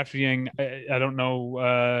and After Yang. I don't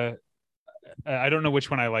know. I don't know which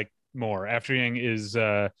one I like more. After Yang is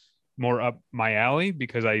more up my alley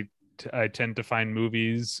because I tend to find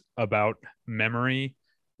movies about memory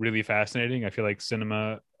really fascinating. I feel like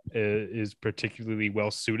cinema is particularly well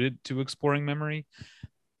suited to exploring memory.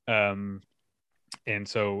 And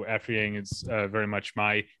so After Yang is very much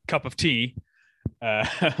my cup of tea.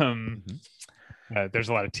 There's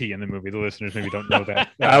a lot of tea in the movie. The listeners maybe don't know that.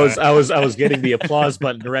 I was getting the applause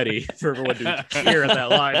button ready for everyone to cheer at that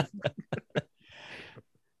line.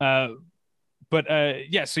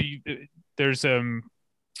 Yeah, so there's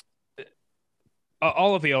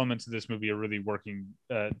all of the elements of this movie are really working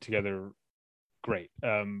together great.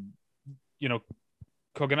 You know,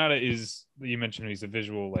 Kogonada is, you mentioned he's a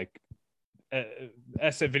visual like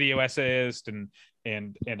video essayist and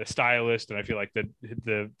a stylist, and I feel like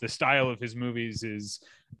the style of his movies is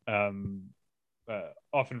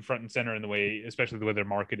often front and center in the way, especially the way they're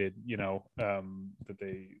marketed, you know, that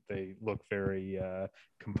they look very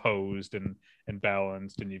composed and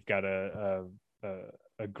balanced, and you've got a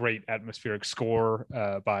great atmospheric score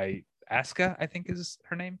by Aska, I think is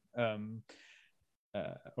her name,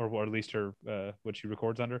 or at least her what she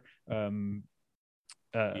records under.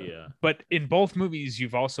 But in both movies,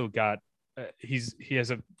 you've also got he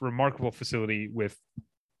has a remarkable facility with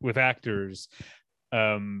actors,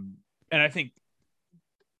 and I think,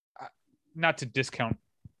 not to discount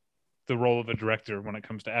the role of a director when it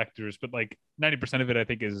comes to actors, but like 90% of it, I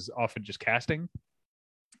think, is often just casting.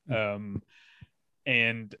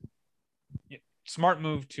 And smart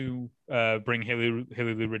move to bring Haley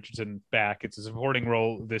Lu Richardson back. It's a supporting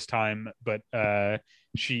role this time, but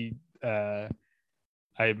she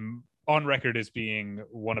I'm on record as being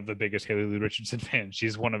one of the biggest Haley Lu Richardson fans.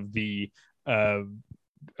 She's one of the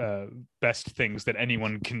best things that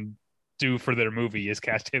anyone can do for their movie is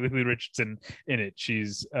cast Haley Lu Richardson in it.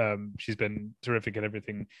 She's been terrific at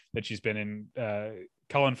everything that she's been in.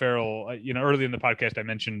 Colin Farrell, you know, early in the podcast, I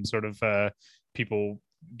mentioned sort of people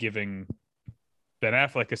giving Ben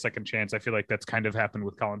Affleck a second chance. I feel like that's kind of happened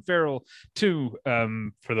with Colin Farrell too.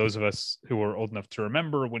 For those of us who are old enough to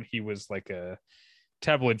remember when he was like a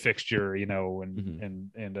tabloid fixture, you know,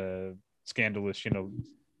 and a scandalous, you know,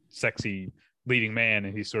 sexy leading man,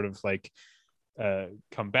 and he's sort of like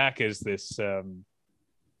come back as this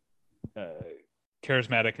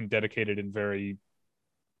charismatic and dedicated and very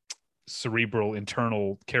cerebral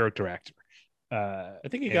internal character actor. I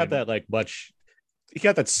think he got that he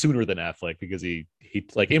got that sooner than Affleck, because he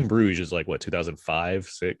like In Bruges is like what, 2005,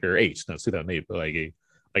 6 or 8, no, it's 2008, but like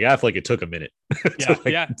Affleck, it took a minute.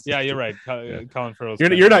 You're right. Colin Farrell.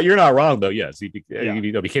 You're not wrong though. Yes, he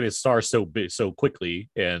became a star so quickly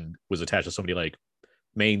and was attached to so many like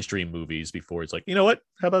mainstream movies before it's like, you know what,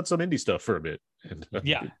 how about some indie stuff for a bit. And,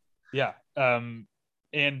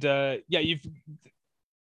 you've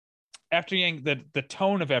After Yang, the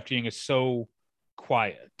tone of After Yang is so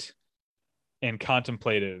quiet and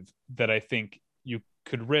contemplative that I think you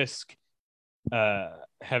could risk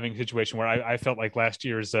having a situation where I felt like last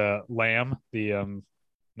year's Lamb, the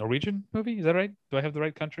Norwegian movie, is that right? Do I have the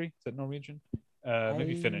right country? Is that Norwegian?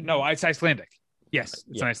 Maybe Finnish. No, it's Icelandic. Yes,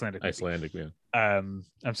 it's an Icelandic movie. Icelandic, yeah. I'm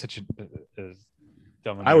such a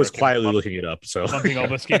dumb American. I was quietly looking it up, so lumping all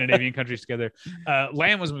the Scandinavian countries together.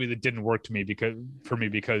 Lamb was a movie that didn't work to me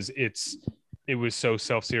because it was so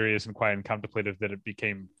self-serious and quiet and contemplative that it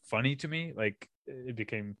became funny to me. Like it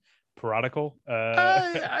became parodical.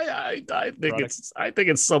 I think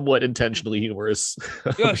it's somewhat intentionally humorous.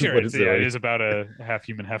 Oh, sure. It is about a half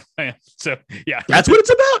human, half lamb. So yeah, that's what it's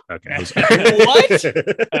about. Okay. What?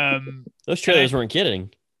 Those trailers weren't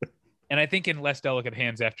kidding. And I think in less delicate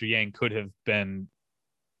hands, After Yang could have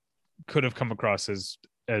come across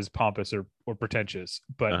as pompous or pretentious,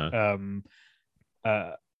 but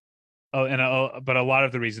but a lot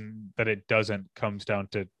of the reason that it doesn't comes down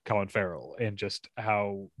to Colin Farrell and just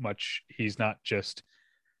how much he's not just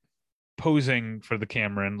posing for the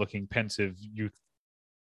camera and looking pensive.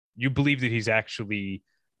 You believe that he's actually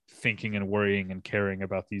thinking and worrying and caring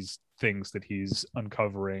about these things that he's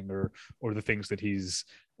uncovering or the things that he's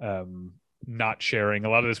not sharing. A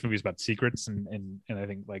lot of this movie is about secrets and I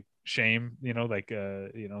think like shame, you know, like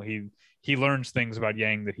he learns things about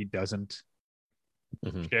Yang that he doesn't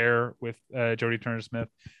share with Jodie Turner-Smith.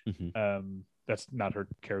 That's not her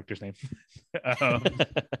character's name. I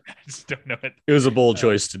just don't know it. It was a bold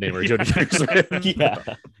choice to name her Jodie Turner-Smith. Yeah,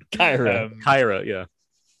 Kyra. Yeah.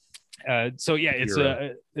 So yeah,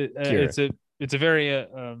 it's a very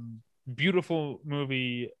beautiful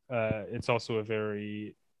movie. It's also a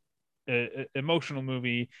very emotional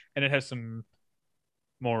movie, and it has some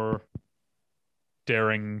more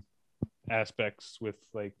daring aspects with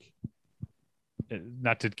like,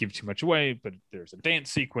 not to give too much away, but there's a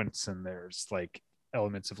dance sequence and there's like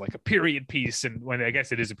elements of like a period piece, and when I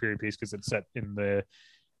guess it is a period piece because it's set in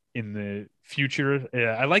the future.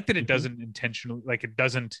 I like that it doesn't intentionally, like it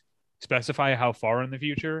doesn't specify how far in the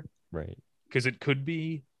future, right? Because it could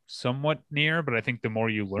be somewhat near, but I think the more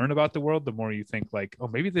you learn about the world, the more you think like, oh,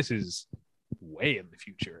 maybe this is way in the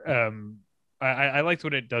future. I liked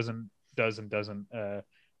what it does and doesn't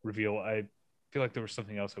reveal. I feel like there was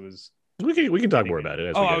something else I was. We can talk more about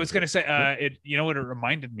it. I was going to say, it. You know what it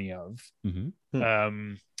reminded me of?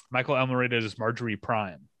 Michael Almereyda's Marjorie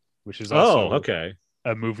Prime, which is also okay.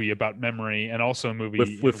 a movie about memory and also a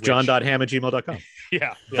movie with john.ham@gmail.com.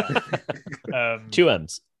 Yeah. Two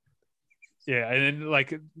M's. Yeah, and then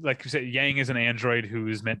like you said, Yang is an android who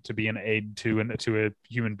is meant to be an aid to a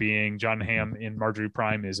human being. John Hamm in Marjorie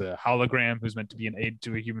Prime is a hologram who's meant to be an aid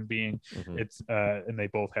to a human being. Mhm. It's and they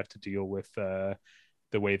both have to deal with the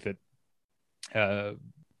way that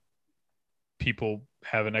people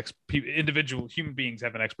have individual human beings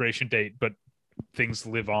have an expiration date, but things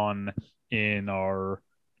live on in our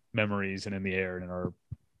memories and in the air and in our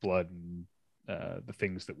blood and the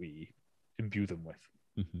things that we imbue them with.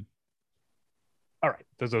 Mm-hmm. All right,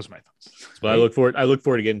 those are my thoughts. But I look forward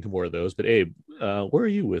to getting to more of those. But Abe, where are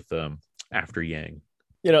you with After Yang?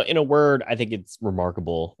 In a word, I think it's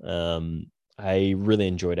remarkable. I really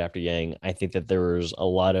enjoyed After Yang. I think that there's a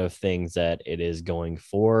lot of things that it is going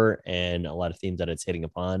for and a lot of themes that it's hitting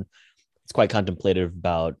upon. It's quite contemplative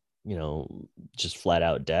about, just flat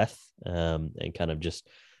out death, and kind of just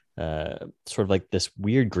sort of like this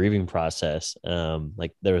weird grieving process.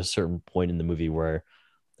 Like there was a certain point in the movie where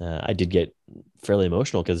I did get fairly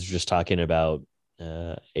emotional because it's just talking about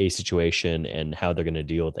a situation and how they're going to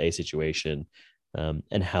deal with a situation,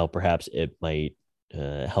 and how perhaps it might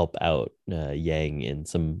help out Yang in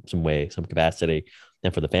some way, some capacity,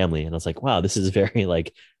 and for the family. And I was like, wow, this is very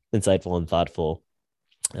like insightful and thoughtful.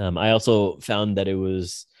 I also found that it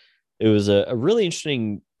was a really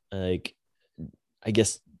interesting, like, I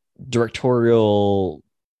guess, directorial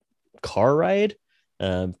car ride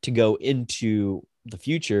to go into the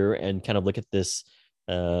future and kind of look at this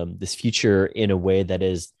future in a way that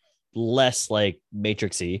is less like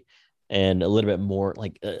Matrixy and a little bit more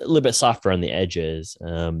like a little bit softer on the edges.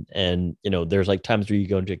 And there's like times where you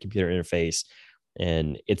go into a computer interface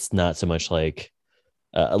and it's not so much like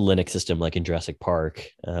a Linux system like in Jurassic Park,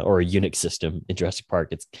 or a Unix system in Jurassic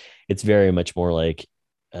Park. It's very much more like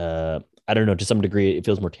I don't know, to some degree it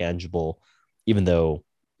feels more tangible, even though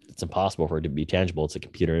it's impossible for it to be tangible. It's a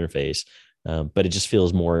computer interface. But it just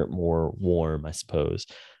feels more warm, I suppose.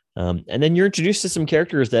 And then you're introduced to some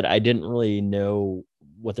characters that I didn't really know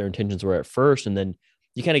what their intentions were at first. And then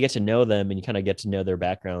you kind of get to know them and you kind of get to know their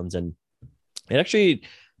backgrounds. And it actually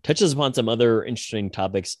touches upon some other interesting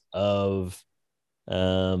topics of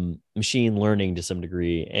machine learning to some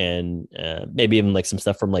degree. And maybe even like some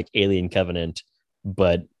stuff from like Alien Covenant,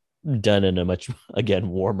 but done in a much, again,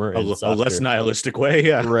 warmer and a less nihilistic way.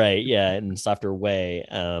 Yeah. Right. Yeah. And softer way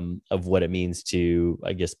of what it means to,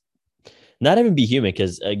 I guess, not even be human.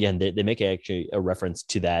 Because again, they make actually a reference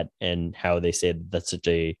to that and how they say that's such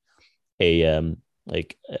a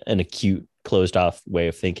like an acute closed off way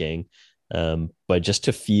of thinking. But just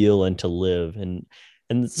to feel and to live. And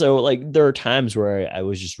so like there are times where I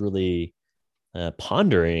was just really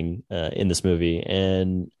pondering in this movie,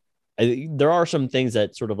 and there are some things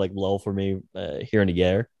that sort of like lull for me here and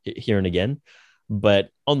again, but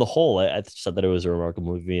on the whole, I thought that it was a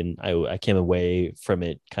remarkable movie, and I came away from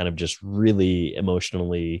it kind of just really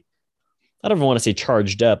emotionally. I don't even want to say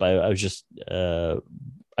charged up. I was just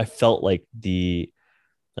I felt like the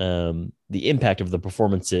impact of the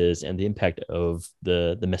performances and the impact of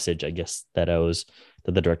the message, I guess, that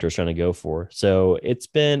the director was trying to go for. So it's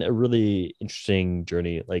been a really interesting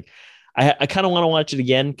journey. Like, I kind of want to watch it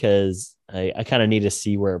again because I kind of need to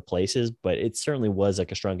see where it places, but it certainly was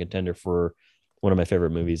like a strong contender for one of my favorite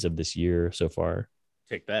movies of this year so far.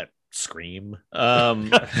 Take that, Scream.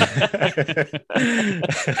 Right.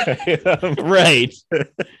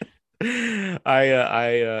 I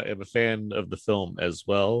am a fan of the film as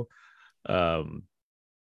well.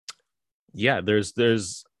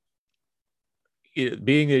 There's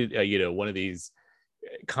being a one of these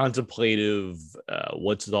contemplative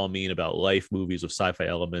what's it all mean about life movies with sci-fi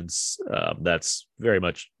elements, that's very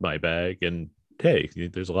much my bag. And hey,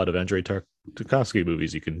 there's a lot of Andrei Tarkovsky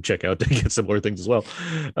movies you can check out to get similar things as well,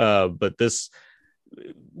 but this,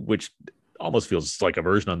 which almost feels like a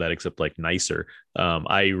version on that except like nicer,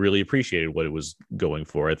 I really appreciated what it was going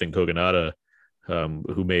for. I think Kogonada,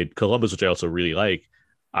 who made Columbus, which I also really like,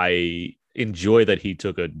 I enjoy that he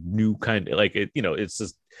took a new kind of like it, it's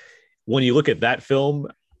just when you look at that film,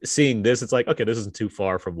 seeing this, it's like, okay, this isn't too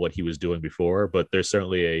far from what he was doing before, but there's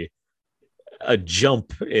certainly a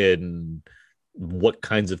jump in what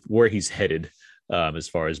kinds of where he's headed, as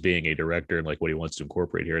far as being a director and like what he wants to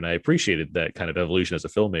incorporate here. And I appreciated that kind of evolution as a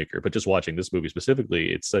filmmaker, but just watching this movie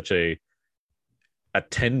specifically, it's such a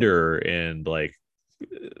tender and like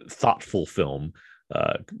thoughtful film,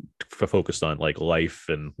 focused on like life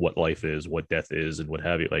and what life is, what death is, and what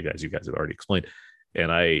have you, like, as you guys have already explained.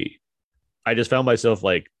 And I just found myself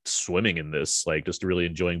like swimming in this, like just really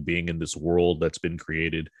enjoying being in this world that's been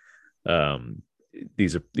created.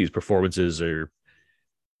 These performances are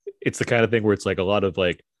it's the kind of thing where it's like a lot of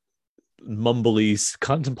like mumbly,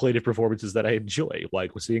 contemplative performances that I enjoy.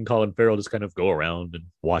 Like we're seeing Colin Farrell just kind of go around and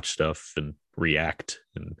watch stuff and react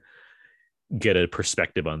and get a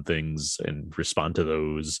perspective on things and respond to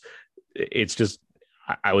those. It's just,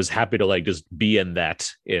 I was happy to like just be in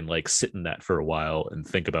that and like sit in that for a while and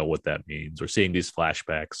think about what that means. Or seeing these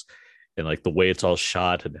flashbacks and like the way it's all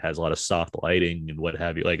shot and has a lot of soft lighting and what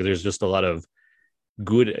have you. Like there's just a lot of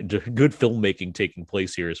good filmmaking taking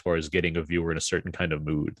place here as far as getting a viewer in a certain kind of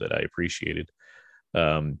mood that I appreciated.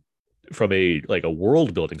 From a like a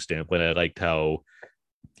world building standpoint, I liked how,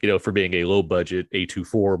 for being a low budget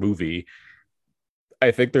A24 movie, I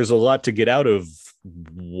think there's a lot to get out of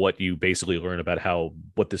what you basically learn about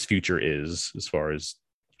what this future is, as far as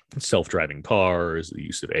self-driving cars, the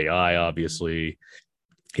use of AI, obviously,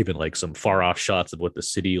 even like some far off shots of what the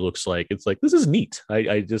city looks like. It's like, this is neat.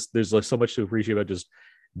 I just, there's like so much to appreciate about just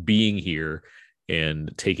being here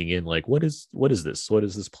and taking in like, what is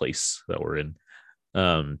this place that we're in?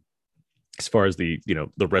 As far as the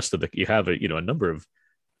rest of you have a number of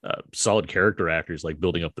solid character actors like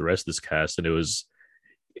building up the rest of this cast. And it was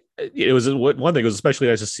one thing was especially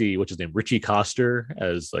nice to see, which is named Richie Coster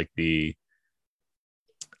as like he's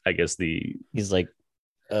like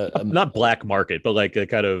not black market, but like a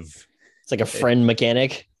kind of, it's like a friend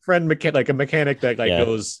mechanic, like a mechanic that like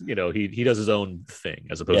goes, he does his own thing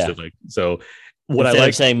as opposed to like, so what Instead I like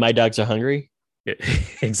of saying my dogs are hungry.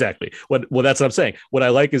 Exactly. Well, that's what I'm saying. What I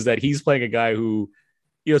like is that he's playing a guy who,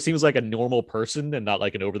 seems like a normal person and not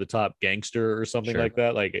like an over the top gangster or something like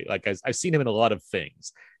that. Like I've seen him in a lot of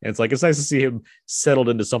things, and it's nice to see him settled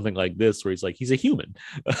into something like this, where he's like, he's a human.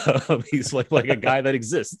 He's like a guy that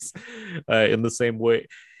exists in the same way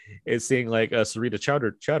as seeing like Sarita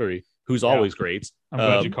Chowdhury, who's always great. I'm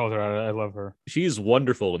glad you called her out. I love her. She's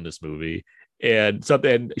wonderful in this movie. And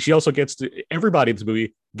she also everybody in this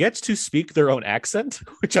movie gets to speak their own accent,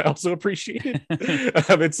 which I also appreciated.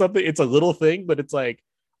 It's a little thing, but it's like,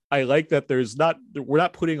 I like that we're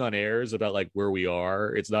not putting on airs about like where we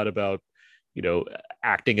are. It's not about,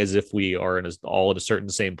 acting as if we are all in a certain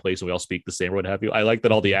same place and we all speak the same or what have you. I like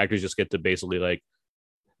that all the actors just get to basically like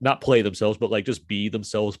not play themselves, but like just be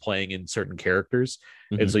themselves playing in certain characters.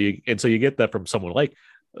 Mm-hmm. And so you get that from someone like,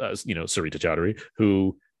 Sarita Chowdhury,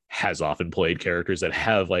 who has often played characters that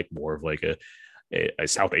have like more of like a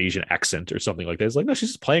South Asian accent or something like that. It's like, no, she's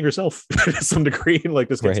just playing herself to some degree, and like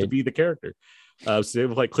this gets to be the character. Same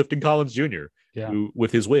with like Clifton Collins Jr., who,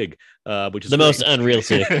 with his wig, which is the most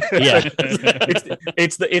unrealistic. Yeah,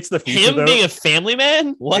 it's the future. Him being a family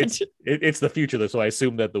man. What? It's the future though, so I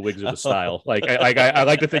assume that the wigs are the style. Like I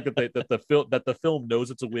like to think that the film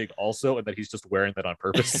knows it's a wig also, and that he's just wearing that on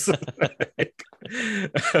purpose.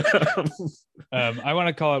 I want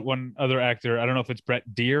to call it one other actor. I don't know if it's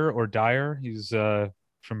Brett Deer or Dyer. He's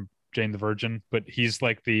from Jane the Virgin, but he's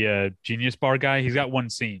like the Genius Bar guy. He's got one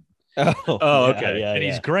scene. Okay. And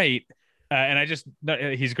he's great. And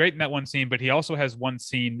he's great in that one scene, but he also has one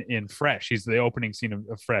scene in Fresh. He's the opening scene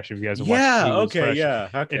of Fresh. If you guys have watched Fresh.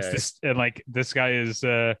 Okay. It's this, and like this guy is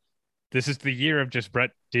this is the year of just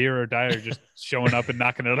Brett Deer or Dyer just showing up and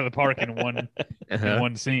knocking it out of the park in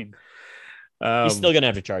one scene. He's still gonna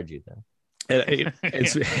have to charge you though. And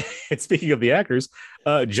speaking of the actors,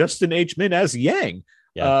 Justin H. Min as Yang.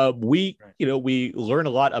 We learn a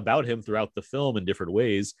lot about him throughout the film in different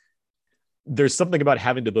ways. There's something about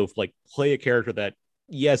having to both like play a character that,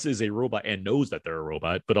 yes, is a robot and knows that they're a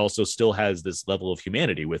robot, but also still has this level of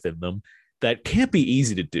humanity within them that can't be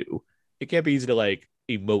easy to do. It can't be easy to like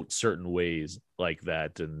emote certain ways like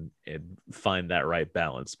that and find that right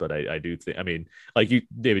balance. But I do think, I mean, like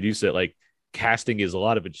David, you said, like, casting is a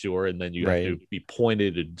lot of it, sure, and then you have to be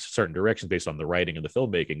pointed in certain directions based on the writing and the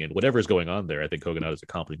filmmaking and whatever is going on there. I think Kogonada is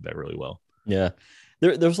accomplishing that really well. Yeah,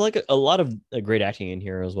 there's like a lot of great acting in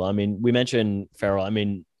here as well. I mean, we mentioned Farrell. I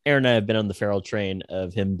mean, Aaron and I have been on the Farrell train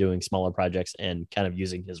of him doing smaller projects and kind of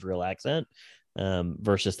using his real accent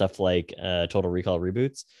versus stuff like Total Recall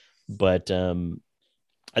reboots. But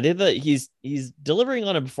I think that he's delivering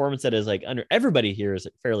on a performance that is like everybody here is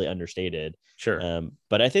fairly understated. Sure.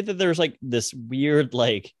 But I think that there's like this weird,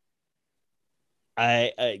 like,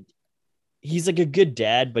 he's like a good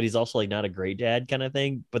dad, but he's also like not a great dad kind of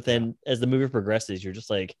thing. But then as the movie progresses, you're just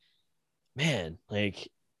like, man, like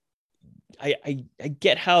I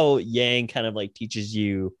get how Yang kind of like teaches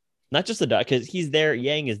you not just the dog, because he's there.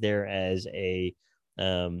 Yang is there as a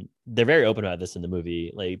they're very open about this in the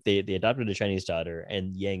movie. Like they adopted a Chinese daughter,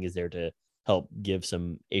 and Yang is there to help give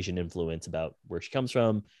some Asian influence about where she comes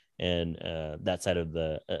from and that side of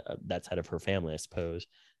her family, I suppose.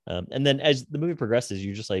 And then as the movie progresses,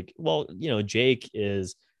 you're just like, well, Jake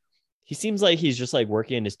is he seems like he's just like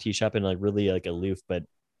working in his tea shop and like really like aloof, but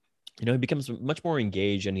he becomes much more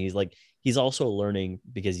engaged, and he's also learning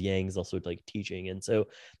because Yang's also like teaching. And so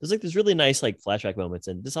there's like this really nice like flashback moments,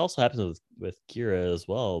 and this also happens with Kira as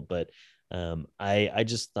well. But I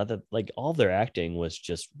just thought that like all their acting was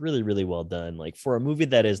just really, really well done, like for a movie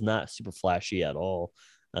that is not super flashy at all.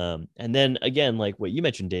 And then again, like what you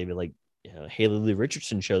mentioned, David, like Haley Lee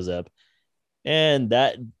Richardson shows up, and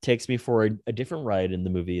that takes me for a different ride in the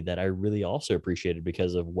movie that I really also appreciated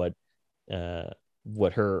because of what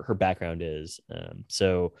her background is.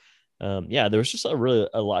 Yeah, there was just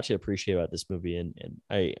a lot to appreciate about this movie. And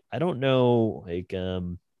I don't know, like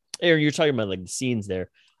Aaron, you're talking about like the scenes there.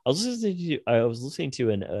 I was listening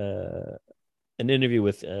to an interview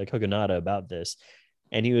with Kogonada about this,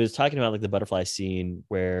 and he was talking about like the butterfly scene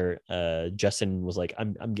where Justin was like,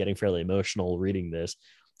 I'm getting fairly emotional reading this,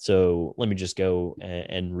 so let me just go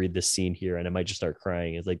and read this scene here, and I might just start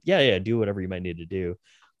crying. It's like, yeah, do whatever you might need to do.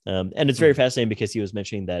 And it's very fascinating because he was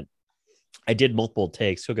mentioning that I did multiple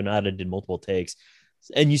takes. Kogonada did multiple takes.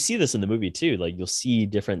 And you see this in the movie too. Like you'll see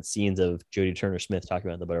different scenes of Jodie Turner-Smith talking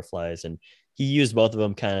about the butterflies. And he used both of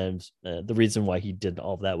them kind of. The reason why he did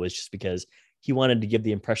all of that was just because he wanted to give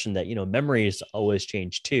the impression that, memories always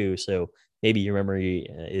change too. So maybe your memory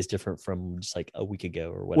is different from just like a week ago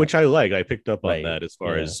or whatever. Which I like. I picked up on Right. that as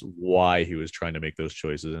far as why he was trying to make those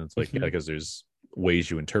choices. And it's like, because there's ways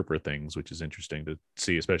you interpret things, which is interesting to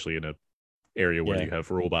see, especially in a area where you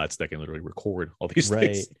have robots that can literally record all these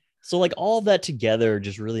things. So like all of that together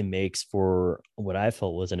just really makes for what I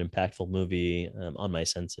felt was an impactful movie on my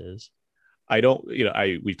senses.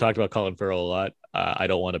 We've talked about Colin Farrell a lot. I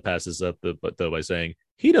don't want to pass this up, but though by saying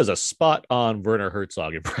he does a spot on Werner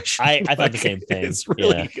Herzog impression. I thought the same thing. It's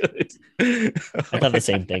really good. I thought the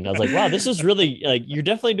same thing. I was like, wow, this is really like, you're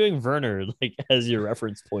definitely doing Werner like as your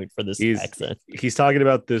reference point for this accent. He's talking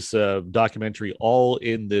about this documentary, All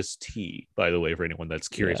in This Tea, by the way, for anyone that's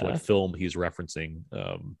curious what film he's referencing.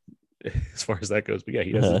 As far as that goes, but yeah,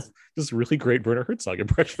 he has this really great Werner Herzog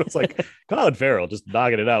impression. I was like, Colin Farrell just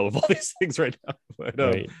knocking it out with all these things right now.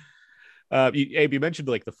 But, you mentioned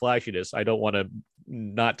like the flashiness. I don't want to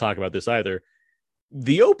not talk about this either.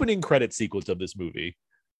 The opening credit sequence of this movie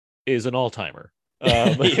is an all-timer.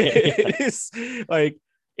 It is like,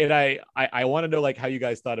 and I want to know like how you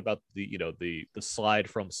guys thought about the slide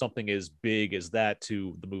from something as big as that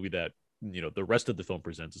to the movie that the rest of the film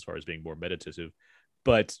presents as far as being more meditative.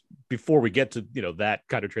 But before we get to that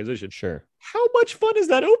kind of transition, sure, how much fun is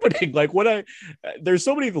that opening? Like there's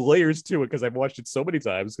so many layers to it because I've watched it so many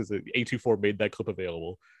times because A24 made that clip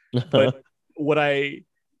available. But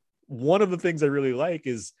one of the things I really like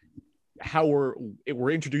is how we're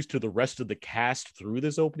introduced to the rest of the cast through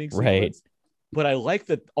this opening sequence. Right. But I like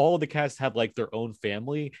that all of the cast have like their own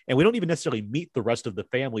family, and we don't even necessarily meet the rest of the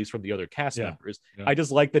families from the other cast members. Yeah. I just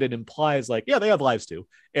like that it implies like, yeah, they have lives too,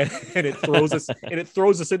 and it throws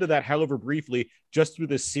us into that, however briefly, just through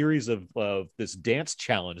this series of this dance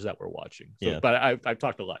challenge that we're watching. So, but I've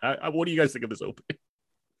talked a lot. What do you guys think of this opening?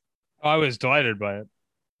 I was delighted by it.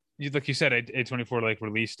 Like you said, A24 like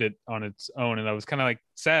released it on its own, and I was kind of like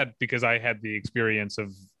sad because I had the experience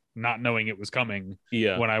of not knowing it was coming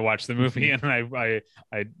when I watched the movie, and I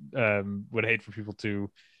would hate for people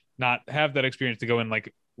to not have that experience, to go in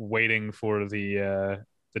like waiting for the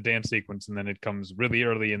dance sequence, and then it comes really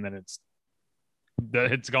early, and then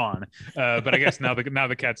it's gone. But I guess now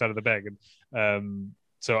the cat's out of the bag, and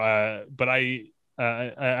but I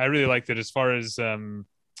really liked it. As far as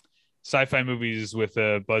sci-fi movies with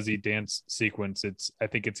a buzzy dance sequence, I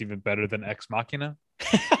think it's even better than Ex Machina,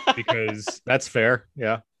 because that's fair.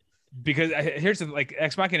 Yeah. Because here's the, like,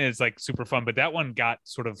 Ex Machina is like super fun, but that one got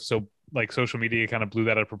sort of so like social media kind of blew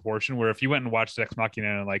that out of proportion, where if you went and watched Ex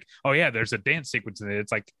Machina and like, oh yeah, there's a dance sequence in it,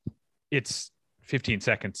 it's like it's 15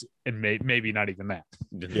 seconds and maybe not even that.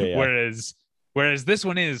 Yeah. Whereas this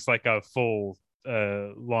one is like a full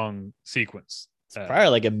long sequence. It's probably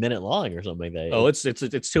like a minute long or something like that. Oh, it's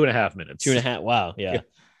 2.5 minutes. 2.5. Wow. Yeah.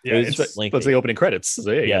 It's the opening credits.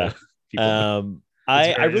 So yeah.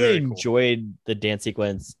 I really enjoyed the dance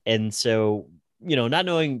sequence. And so, not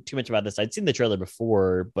knowing too much about this, I'd seen the trailer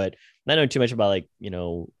before, but not knowing too much about like,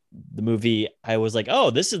 the movie, I was like,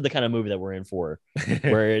 oh, this is the kind of movie that we're in for,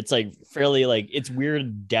 where it's like fairly like, it's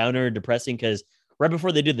weird, downer, depressing, because right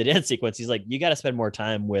before they do the dance sequence, he's like, you got to spend more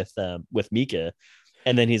time with Mika.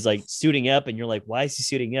 And then he's like suiting up, and you're like, why is he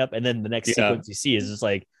suiting up? And then the next sequence you see is just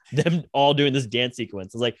like them all doing this dance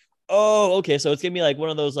sequence. It's like, oh, okay. So it's gonna be like one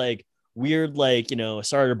of those like weird, like,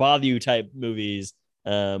 Sorry to Bother You type movies,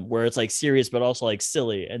 where it's like serious, but also like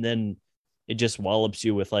silly. And then it just wallops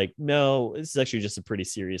you with like, no, this is actually just a pretty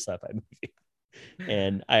serious sci-fi movie.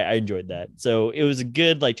 And I enjoyed that. So it was a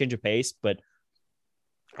good like change of pace, but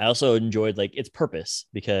I also enjoyed like its purpose,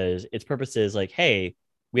 because its purpose is like, hey,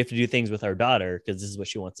 we have to do things with our daughter because this is what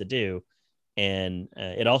she wants to do, and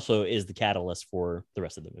it also is the catalyst for the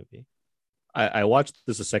rest of the movie. I watched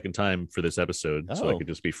this a second time for this episode, so I Oh. could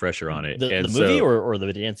just be fresher on it. The And movie so- or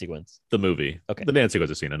the dance sequence? the movie. Okay. The dance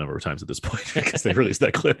sequence I've seen a number of times at this point because they released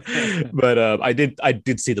that clip. But I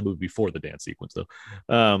did see the movie before the dance sequence though.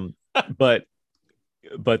 But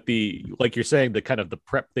the, like you're saying, the kind of the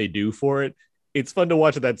prep they do for it, it's fun to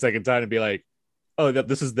watch it that second time and be like, oh,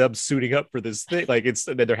 this is them suiting up for this thing. Like and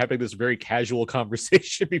then they're having this very casual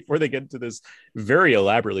conversation before they get into this very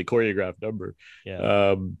elaborately choreographed number.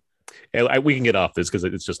 Yeah. And we can get off this because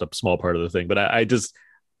it's just a small part of the thing, but I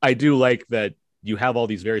do like that you have all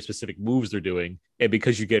these very specific moves they're doing, and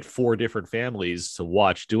because you get 4 different families to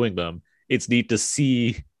watch doing them, it's neat to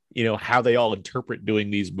see, you know, how they all interpret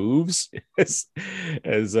doing these moves as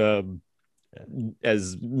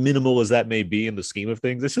minimal as that may be in the scheme of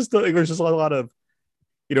things. It's just like, there's just a lot of,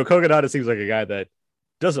 you know, Kogonada seems like a guy that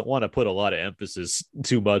doesn't want to put a lot of emphasis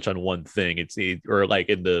too much on one thing. Or like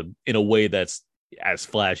in a way that's as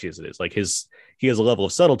flashy as it is. Like he has a level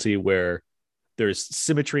of subtlety where there's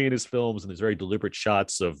symmetry in his films and there's very deliberate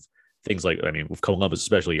shots of things like, I mean, with Columbus,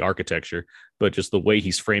 especially architecture, but just the way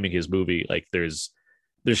he's framing his movie, like there's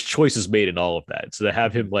choices made in all of that. So to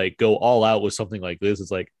have him like go all out with something like this,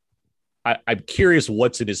 it's like, I'm curious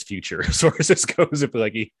what's in his future as far as this goes.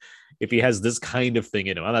 If he has this kind of thing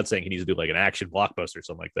in him, I'm not saying he needs to do like an action blockbuster or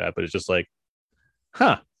something like that, but it's just like,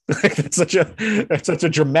 huh, that's such a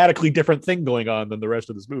dramatically different thing going on than the rest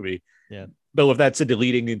of this movie. Yeah. Though if that's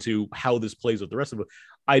leading into how this plays with the rest of it,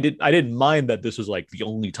 I didn't mind that this was like the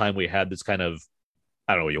only time we had this kind of,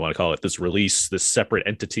 I don't know what you want to call it, this release, this separate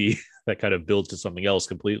entity that kind of builds to something else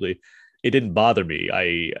completely. It didn't bother me.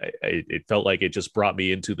 It felt like it just brought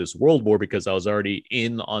me into this world more because I was already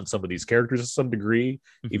in on some of these characters to some degree,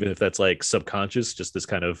 even if that's like subconscious, just this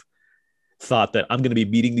kind of thought that I'm going to be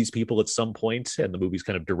meeting these people at some point, and the movie's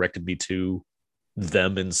kind of directed me to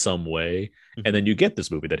them in some way. And then you get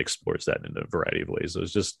this movie that explores that in a variety of ways. So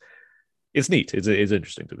it's neat. It's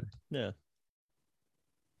interesting to me.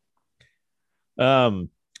 Yeah.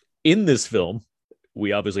 In this film,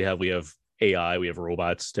 we have AI, we have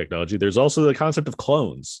robots, technology. There's also the concept of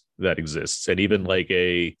clones that exists, and even like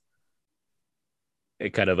a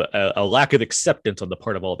kind of a lack of acceptance on the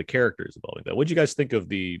part of all the characters involving that. What do you guys think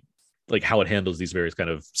of like how it handles these various kind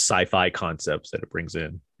of sci-fi concepts that it brings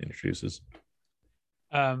in, introduces?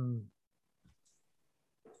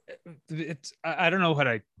 It's I don't know what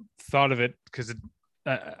I thought of it, because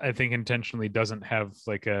I think intentionally doesn't have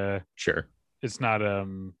like a, Sure. it's not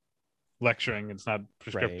lecturing, it's not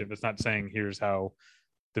prescriptive, Right. it's not saying here's how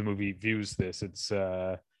the movie views this. It's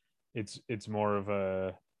more of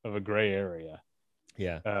a gray area.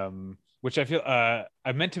 Yeah. Which I feel I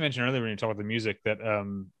meant to mention earlier when you talked about the music that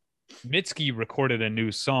Mitski recorded a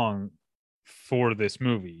new song for this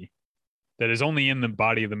movie that is only in the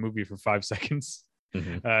body of the movie for 5 seconds,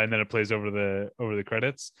 and then it plays over the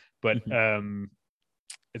credits. But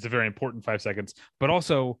it's a very important 5 seconds. But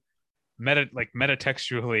also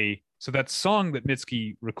metatextually, so that song that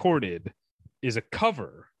Mitski recorded is a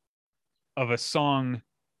cover of a song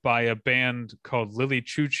by a band called Lily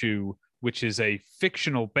Choo Choo, which is a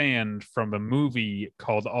fictional band from a movie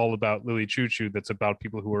called All About Lily Choo Choo that's about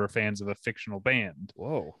people who are fans of a fictional band.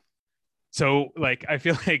 Whoa. So like I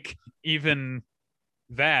feel like even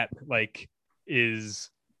that like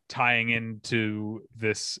is tying into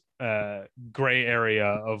this gray area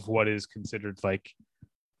of what is considered like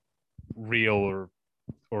real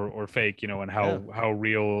or fake, you know, and how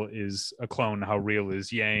real is a clone, how real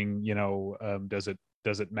is Yang, you know, does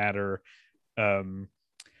it matter?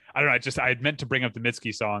 I don't know. I meant to bring up the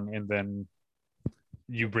Mitski song, and then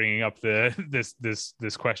you bringing up this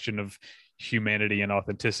question of humanity and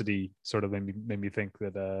authenticity sort of made me think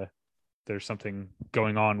that there's something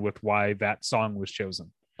going on with why that song was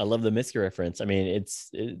chosen. I love the Mitski reference. I mean,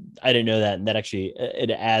 I didn't know that, and that actually it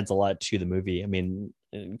adds a lot to the movie. I mean,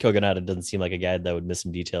 Kogonada doesn't seem like a guy that would miss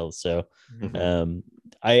some details. So,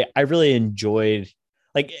 I really enjoyed,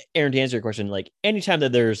 like, Aaron, to answer your question, like anytime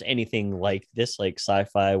that there's anything like this, like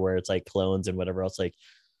sci-fi where it's like clones and whatever else, like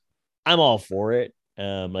I'm all for it.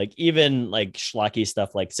 Like even like schlocky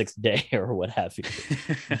stuff like Sixth Day or what have you.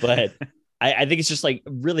 But I think it's just like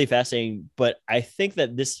really fascinating. But I think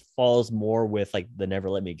that this falls more with like the Never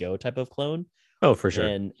Let Me Go type of clone. Oh, for sure.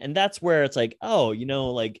 And that's where it's like, oh, you know,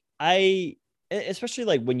 like especially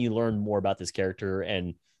like when you learn more about this character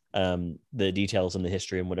and the details and the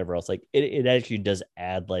history and whatever else, like it actually does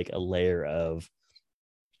add like a layer of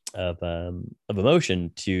of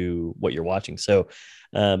emotion to what you're watching. So,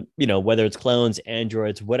 whether it's clones,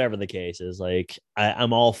 androids, whatever the case is, like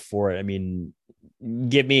I'm all for it. I mean,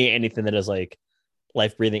 give me anything that is like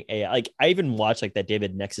life breathing AI. Like I even watched like that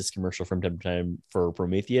David Nexus commercial from time to time for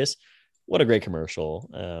Prometheus. What a great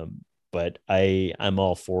commercial. But I'm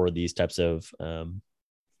all for these types of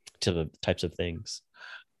things.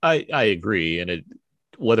 I agree, and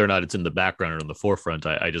whether or not it's in the background or in the forefront,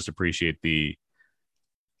 I just appreciate the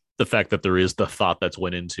fact that there is the thought that's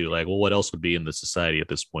went into like, well, what else would be in the society at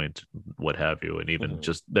this point, what have you, and even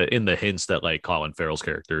just in the hints that like Colin Farrell's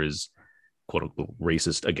character is quote unquote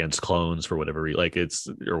racist against clones for whatever like it's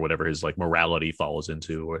or whatever his like morality falls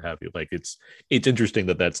into or what have you. Like it's interesting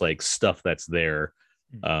that that's like stuff that's there.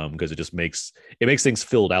 Because it makes things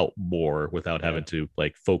filled out more without having to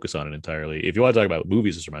like focus on it entirely. If you want to talk about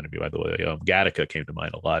movies, this reminded me, by the way, Gattaca came to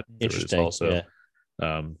mind a lot. Interesting. Also,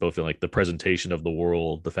 both in like the presentation of the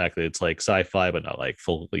world, the fact that it's like sci-fi, but not like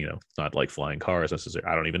full, not like flying cars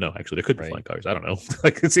necessarily. I don't even know. Actually, there could be flying cars. I don't know.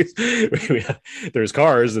 Like there's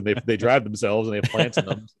cars and they drive themselves and they have plants in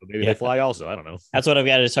them. So maybe they fly also. I don't know. That's what I've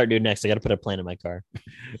got to start doing next. I got to put a plant in my car.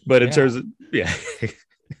 But in terms of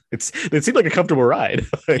it seemed like a comfortable ride.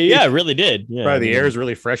 Yeah, it really did. Yeah, probably the air is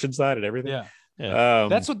really fresh inside and everything. Yeah.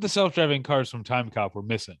 That's what the self-driving cars from Time Cop were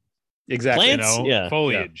missing. Exactly. Plants?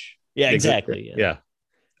 Foliage. Yeah, exactly. Yeah.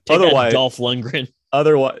 Take otherwise, Dolph Lundgren.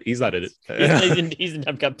 Otherwise, he's not in it. he's in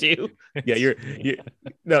Time Cop too. Yeah,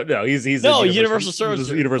 he's Universal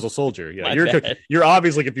Soldier. Universal Soldier. Yeah, My you're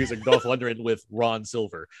obviously confusing Dolph Lundgren with Ron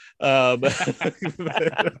Silver. Bruce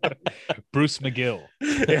McGill.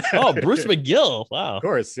 Yeah. Oh, Bruce McGill. Wow. Of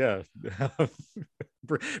course, yeah.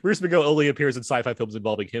 Bruce McGill only appears in sci-fi films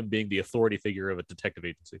involving him being the authority figure of a detective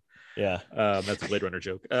agency. Yeah. That's a Blade Runner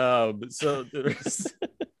joke. So there's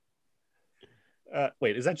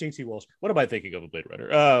wait, is that JT Walsh? What am I thinking of a Blade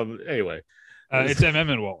Runner? Anyway. It's M.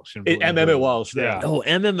 Emmett Walsh. M. Emmett Walsh. Yeah. Yeah. Oh,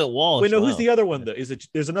 M. Emmett Walsh. Wait, no, who's the other one though?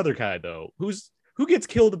 There's another guy though. Who gets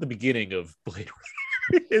killed at the beginning of Blade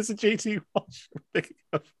Runner? Is it JT Walsh?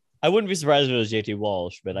 I wouldn't be surprised if it was JT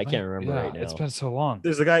Walsh, but I can't remember right now. It's been so long.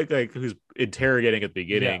 There's a guy like who's interrogating at the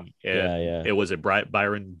beginning. Yeah. It was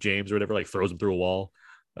Byron James or whatever, like throws him through a wall.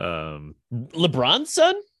 LeBron's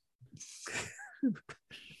son?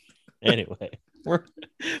 Anyway. We're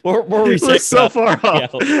so far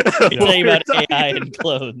off. We're talking about AI and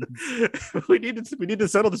clones. we need to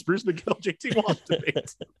settle this Bruce McGill JT Walsh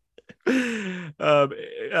debate.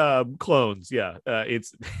 Clones, yeah.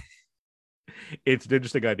 It's an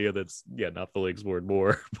interesting idea that's not fully explored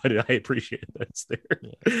more, but I appreciate that it's there.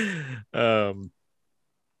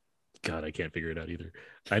 God, I can't figure it out either.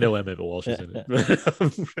 I know Emmett Walsh is in it.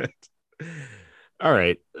 All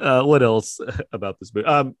right. What else about this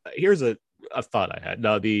movie? Here's a thought I had.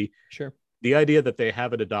 Now the idea that they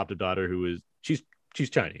have an adopted daughter who is she's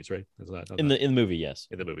Chinese, right? In the movie, yes.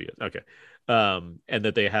 In the movie, yes. Okay. And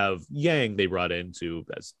that they have Yang they brought in to,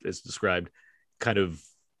 as described, kind of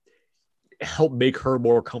help make her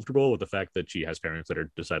more comfortable with the fact that she has parents that are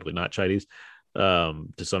decidedly not Chinese, to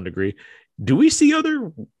some degree. Do we see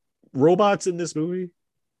other robots in this movie?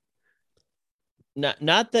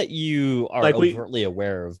 Not that you are overtly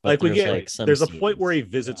aware of, but there's a point where he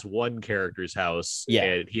visits one character's house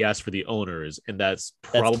and he asks for the owners, and that's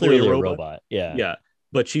probably a robot. Yeah.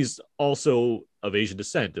 But she's also of Asian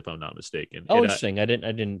descent, if I'm not mistaken. Oh, interesting. I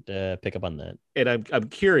didn't pick up on that. And I'm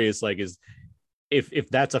curious, like, if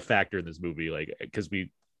that's a factor in this movie, like, because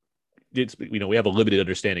we have a limited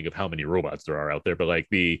understanding of how many robots there are out there, but like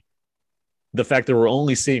the fact that we're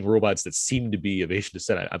only seeing robots that seem to be of Asian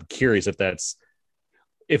descent, I'm curious if that's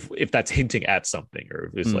hinting at something,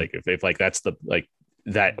 or if it's if like that's the like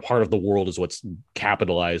that part of the world is what's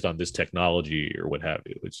capitalized on this technology or what have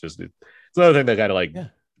you. It's another thing that kind of like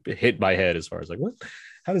hit my head as far as like,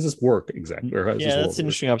 how does this work exactly? Or that's an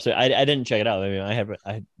interesting observation. I didn't check it out. I mean,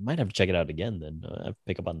 I might have to check it out again then. I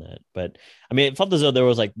pick up on that. But I mean, it felt as though there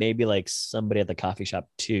was like maybe like somebody at the coffee shop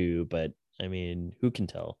too, but I mean, who can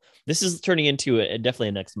tell? This is turning into definitely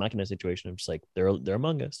an Ex Machina situation. I'm just like, they're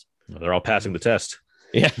among us. They're all passing the test.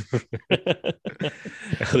 Yeah.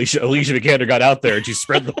 Alicia Vikander got out there and she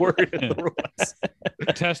spread the word.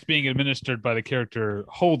 The test being administered by the character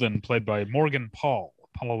Holden, played by Morgan Paul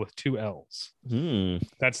with 2 L's.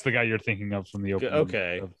 That's the guy you're thinking of from the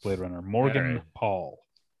opening of Blade Runner. Morgan Paul.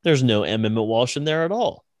 There's no M. Emmett Walsh in there at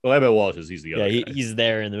all. Well, Emmett Walsh he's the other guy. He's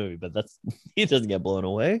there in the movie, but he doesn't get blown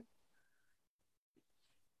away.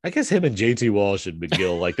 I guess him and JT Walsh and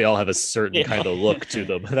McGill, like they all have a certain kind of look to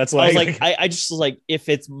them. That's why I just was like, if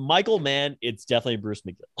it's Michael Mann, it's definitely Bruce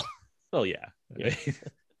McGill. Oh yeah.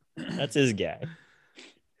 That's his guy.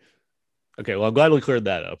 Okay, well, I'm glad we cleared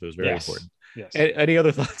that up. It was very Yes. important. Yes. Any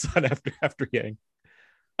other thoughts on after Yang?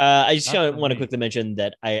 I just Not for want to me. quickly mention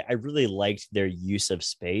that I really liked their use of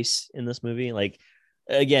space in this movie. Like,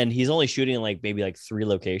 again, he's only shooting in like maybe like 3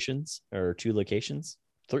 locations or 2 locations,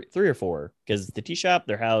 three or 4, because the tea shop,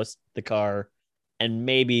 their house, the car, and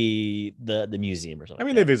maybe the museum or something. I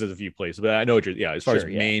mean, like they that. visit a few places, but I know what you're. Yeah, as far Sure,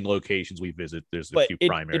 as yeah. main locations we visit, there's a But few it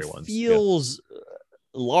primary ones. Yeah. feels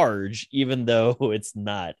large, even though it's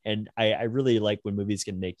not. And I really like when movies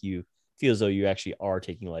can make you feel as though you actually are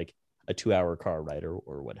taking like a 2-hour car ride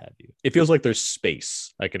or what have you. It feels like there's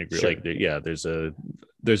space. I can agree. Sure. Like, there's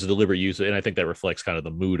a deliberate use, and I think that reflects kind of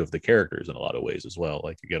the mood of the characters in a lot of ways as well.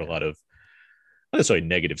 Like, you get a lot of not necessarily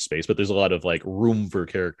negative space, but there's a lot of like room for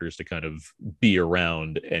characters to kind of be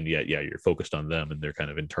around, and yet, you're focused on them and their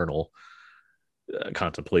kind of internal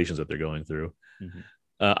contemplations that they're going through. Mhm.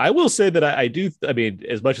 I will say that I do. I mean,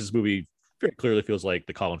 as much as this movie very clearly feels like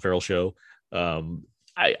the Colin Farrell show,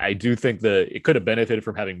 I do think that it could have benefited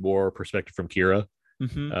from having more perspective from Kira.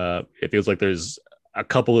 Mhm. It feels like there's a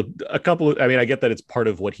couple of. I mean, I get that it's part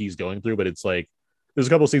of what he's going through, but it's like there's a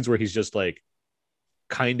couple of scenes where he's just like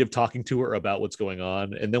kind of talking to her about what's going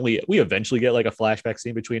on, and then we eventually get like a flashback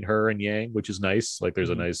scene between her and Yang, which is nice. Like,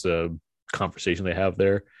 there's a nice conversation they have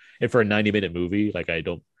there, and for a 90-minute movie, like I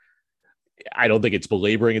don't think it's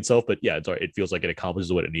belaboring itself, but yeah, it feels like it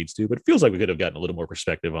accomplishes what it needs to. But it feels like we could have gotten a little more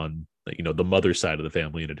perspective on, the mother side of the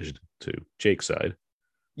family in addition to Jake's side.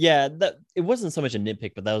 Yeah, that it wasn't so much a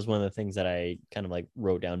nitpick, but that was one of the things that I kind of like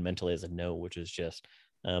wrote down mentally as a note, which is just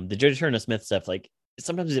the Jodie Turner-Smith stuff. Like,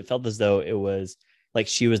 sometimes it felt as though it was like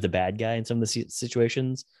she was the bad guy in some of the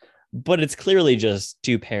situations, but it's clearly just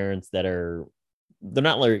 2 parents that they're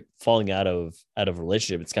not like falling out of a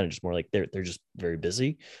relationship. It's kind of just more like they're just very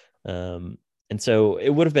busy. And so it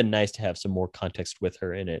would have been nice to have some more context with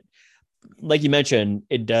her in it. Like you mentioned,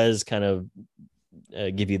 it does kind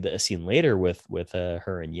of give you a scene later with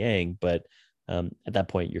her and Yang, but at that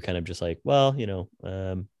point you're kind of just like, well,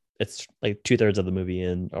 it's like 2/3 of the movie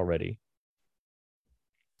in already.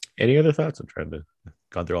 Any other thoughts? I'm trying to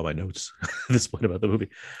gone through all my notes at this point about the movie.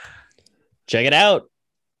 Check it out.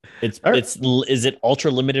 Is right. it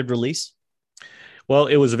ultra limited release? Well,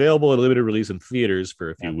 it was available at limited release in theaters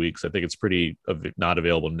for a few Yeah. weeks. I think it's pretty not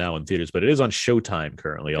available now in theaters, but it is on Showtime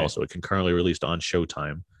currently. Okay. Also, it can currently released on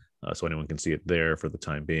Showtime, so anyone can see it there for the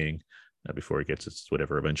time being before it gets its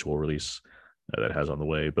whatever eventual release that has on the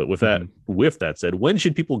way. But with that said, when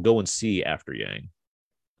should people go and see After Yang?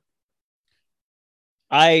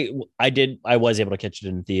 I was able to catch it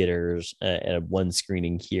in theaters at one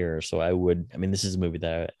screening here, so this is a movie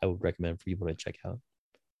that I would recommend for people to check out.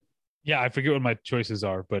 Yeah, I forget what my choices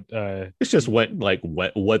are, but It's just what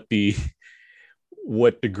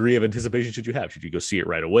degree of anticipation should you have? Should you go see it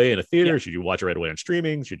right away in a theater? Yeah. Should you watch it right away on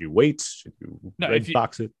streaming? Should you wait? Should you red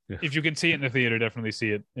box it? Yeah. if you can see it in a theater, definitely see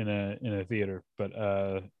it in a theater. But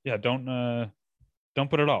don't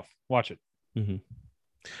put it off. Watch it. Mm-hmm.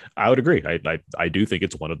 I would agree. I do think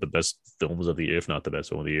it's one of the best films of the year, if not the best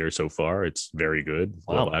film of the year so far. It's very good,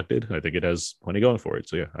 Wow. well acted. I think it has plenty going for it.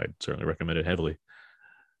 So yeah, I'd certainly recommend it heavily.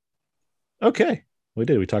 Okay, we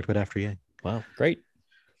did. We talked about After Yang. Wow, great.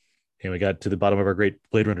 And we got to the bottom of our great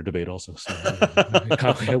Blade Runner debate also. So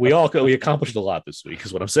we accomplished a lot this week,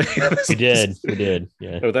 is what I'm saying. We did.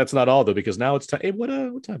 Yeah. But that's not all though, because now it's time. Hey, what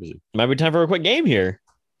time is it? Might be time for a quick game here.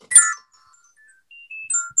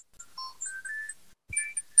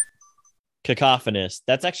 Cacophonous.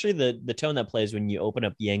 That's actually the tone that plays when you open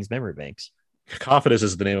up Yang's memory banks. Cacophonous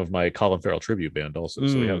is the name of my Colin Farrell tribute band also.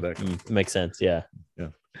 So we have that. Makes sense. Yeah.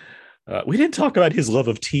 We didn't talk about his love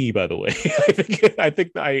of tea, by the way. I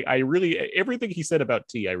think I really everything he said about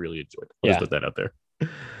tea, I really enjoyed. I'll just put that out there.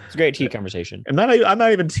 It's a great tea conversation. I'm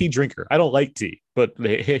not even a tea drinker. I don't like tea, but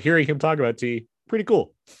hearing him talk about tea, pretty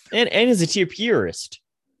cool. And is a tea purist.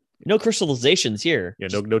 No crystallizations here. Yeah,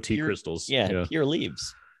 no tea pure, crystals. Yeah, pure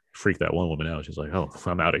leaves. Freaked that one woman out. She's like, "Oh,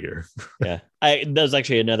 I'm out of here." Yeah, there's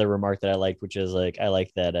actually another remark that I like, which is like I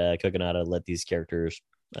like that Kokonada let these characters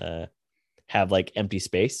have like empty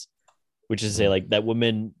space, which is to say like that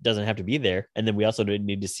woman doesn't have to be there, and then we also didn't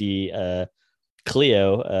need to see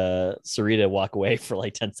Cleo Sarita walk away for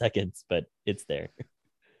like 10 seconds, but it's there.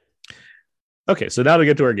 Okay, so now to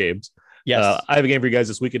get to our games. Yes, I have a game for you guys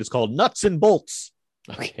this weekend. It's called Nuts and Bolts.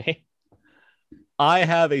 Okay. I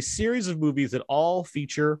have a series of movies that all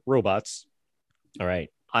feature robots. All right.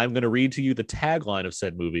 I'm going to read to you the tagline of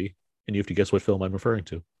said movie, and you have to guess what film I'm referring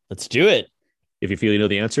to. Let's do it. If you feel you know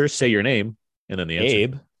the answer, say your name, and then the answer.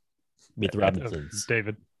 Abe. Meet the Robinsons.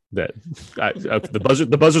 David.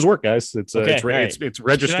 The buzzers work, guys. It's Okay, it's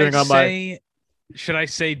registering on my. Should I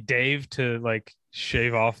say Dave to like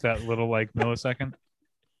shave off that little like millisecond.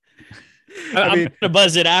 I'm mean- gonna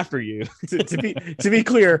buzz it after you. To be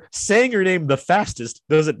clear, saying your name the fastest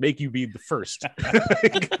doesn't make you be the first.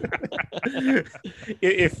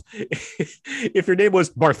 if your name was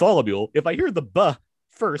Bartholomew, if I hear the "b"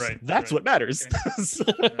 first, Right, that's right. what matters.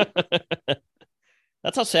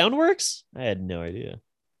 That's how sound works? I had no idea.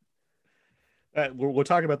 We're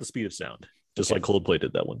talking about the speed of sound, just Okay. like Coldplay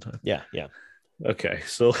did that one time. Yeah, yeah. Okay,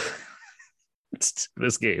 so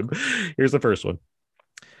this game. Here's the first one.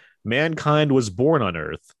 Mankind was born on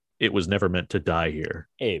Earth. It was never meant to die here.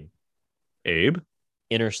 Abe, Abe,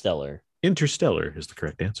 Interstellar. Interstellar is the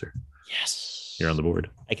correct answer. Yes. You're on the board.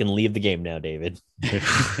 I can leave the game now, David. Here's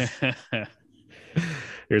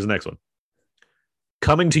the next one.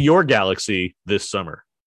 Coming to your galaxy this summer.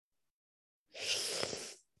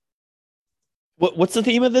 What's the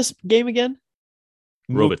theme of this game again?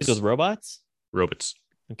 Robots. Movies with robots? Robots.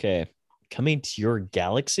 Okay. Coming to your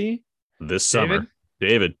galaxy? This summer.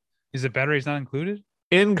 David. Is it batteries not included?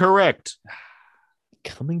 Incorrect.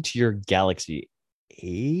 Coming to your galaxy.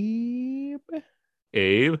 Abe?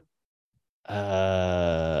 Abe.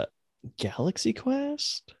 Galaxy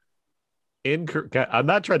Quest? I'm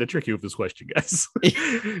not trying to trick you with this question, guys.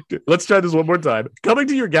 Let's try this one more time. Coming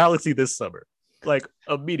to your galaxy this summer. Like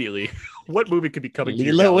immediately. What movie could be coming to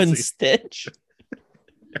your Lilo and galaxy? Stitch?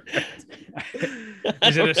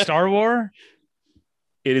 Is it a Star War?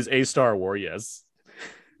 It is a Star Wars, yes.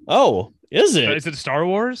 Oh, is it? Is it Star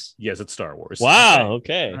Wars? Yes, it's Star Wars. Wow.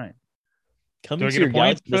 Okay. All right. Coming Do I to get a your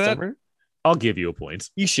point galaxy for this that? summer? I'll give you a point.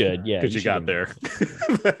 You should. Yeah. Because you should got give me-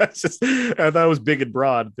 there. That's just, I thought it was big and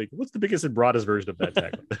broad. I'm thinking, what's the biggest and broadest version of that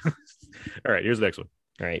tagline? All right, here's the next one.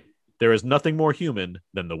 All right. There is nothing more human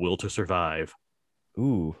than the will to survive.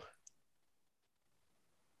 Ooh.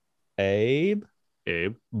 Abe?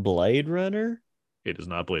 Abe, Blade Runner? it is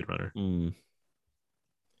not Blade Runner.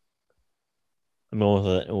 I'm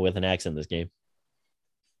going with an accent this game.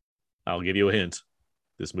 I'll give you a hint.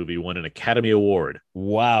 This movie won an Academy Award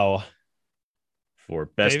Wow. for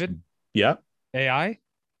best. David? Yeah, AI?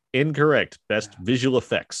 incorrect. Best visual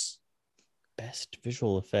effects. Best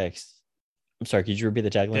visual effects. I'm sorry, could you repeat the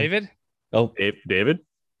tagline? David? Oh, David,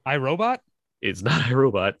 iRobot? it's not a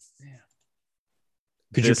robot.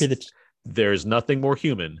 could you This- repeat the There's nothing more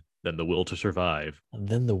human than the will to survive. and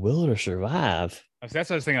then the will to survive. That's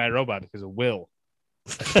what I was thinking. iRobot because of Will.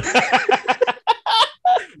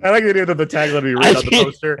 I like the idea that the tagline we read on the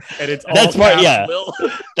poster, and it's all That's part- caps yeah. Will.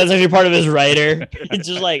 That's actually part of his writer. It's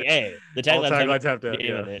just like, hey, the All tagline's taglines have to. name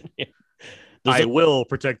Yeah. in it. There's I a- will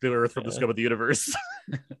protect the Earth from the scum of the universe.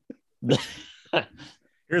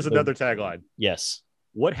 Here's another tagline. Yes.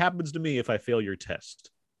 What happens to me if I fail your test?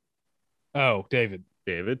 Oh, David.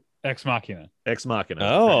 David, Ex Machina. Ex Machina.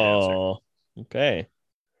 Correct answer. Oh, okay.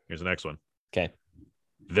 Here's the next one. Okay.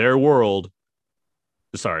 Their war,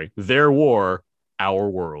 our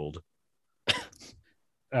world.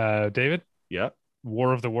 David? Yeah.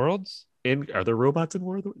 War of the Worlds? Are there robots in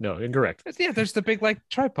War of the? No, incorrect. Yeah, there's the big like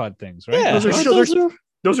tripod things, right? Yeah. Those are aren't sure- those are-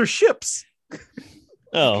 Those are ships.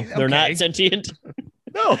 Oh, they're not Okay. sentient.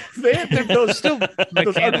 No, they're those still those ugly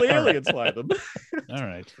mechanical. aliens fly them. All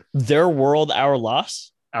right. Their world, our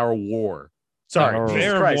loss. Our war. Sorry, Our- Jesus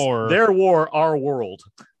Their Christ. war. Their war, our world.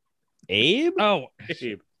 Abe Oh,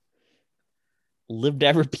 live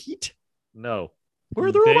to repeat. No. Where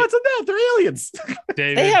are the They- robots in that? They're aliens.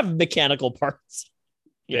 David. They have mechanical parts.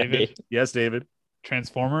 Yeah, David. Dave. Yes, David.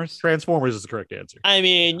 Transformers. Transformers is the correct answer. I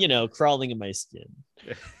mean, crawling in my skin.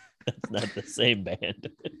 That's not the same band.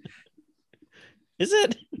 Is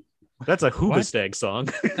it? That's a Hoobastank song.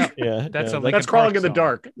 Yeah. That's no, a Linkin That's crawling Park in the song.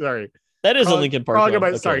 dark. Sorry. that is a Crawling- Linkin Park. Crawling in song. my,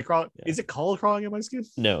 Okay. Sorry, Yeah. is it called Crawling in My Skin?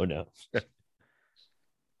 No.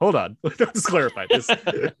 Hold on. Let's clarify this.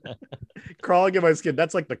 Crawling in My Skin.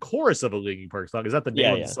 That's like the chorus of a Linkin Park song. Is that the name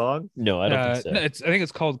Yeah, of yeah. the song? No, I don't think so. No, I think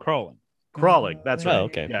it's called Crawling. Crawling. That's right. Oh,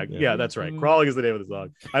 okay. Yeah, Yeah. yeah, that's right. Crawling is the name of the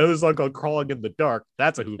song. I know there's a song called Crawling in the Dark.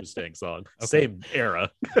 That's a Hoobastank song. Okay. Same era.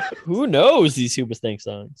 Who knows these Super Stank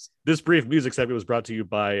songs? This brief music segment was brought to you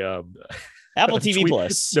by Apple TV Tweak-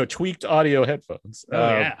 Plus. No, Tweaked Audio headphones. Oh,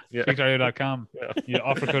 yeah. yeah. Tweakedradio.com. Yeah. You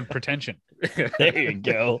offer code pretension. There you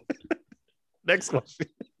go. Next question.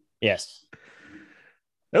 Yes.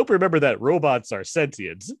 I hope you remember that robots are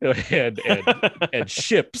sentient and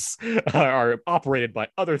ships are operated by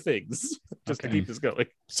other things. Just to Okay. keep this going.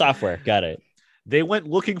 Software. Got it. They went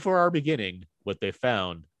looking for our beginning. What they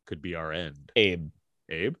found could be our end. Abe.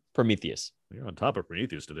 Abe, Prometheus. you're on top of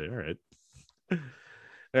Prometheus today. All right.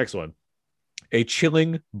 Next one. A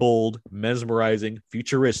chilling, bold, mesmerizing,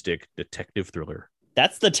 futuristic detective thriller.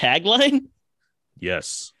 That's the tagline?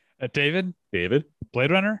 Yes. David, David,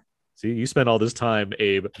 Blade Runner. See, you spent all this time,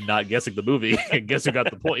 Abe, not guessing the movie, and guess who got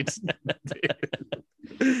the points?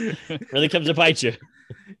 Really comes to bite you.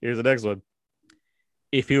 Here's the next one.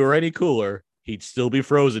 If he were any cooler, he'd still be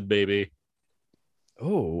frozen, baby.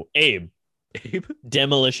 Oh, Abe. Abe?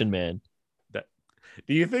 Demolition Man.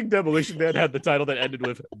 Do you think Demolition Man had the title that ended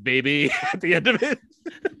with baby at the end of it?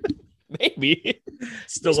 Maybe.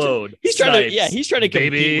 Stallone. He's trying Snipes, to. Yeah, he's trying to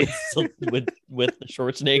baby. compete with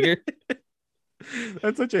Schwarzenegger.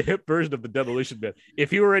 That's such a hip version of the Demolition Man. If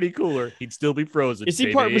he were any cooler, he'd still be frozen. Is he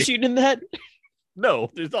baby. part machine in that? No.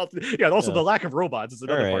 There's also, and also Oh. the lack of robots is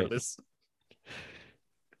another All part of right. this.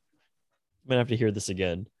 I'm gonna have to hear this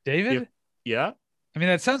again. David? Yeah. I mean,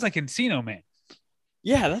 that sounds like Encino Man.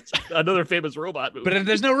 Yeah, that's Another famous robot movie. But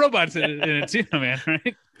there's no robots in Encino Man,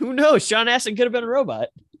 right? who knows. Sean Astin could have been a robot.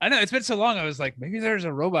 I know it's been so long. I was like, maybe there's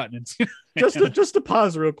a robot in Encino Man. just to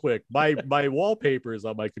pause real quick, my wallpapers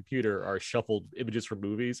on my computer are shuffled images from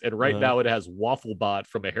movies, and right now it has Wafflebot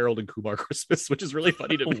from A Harold and Kumar Christmas, which is really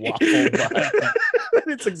funny to me. Wafflebot.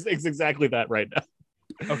 it's exactly that right now.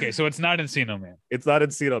 Okay, so it's not Encino Man. It's not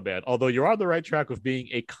Encino Man, although you're on the right track of being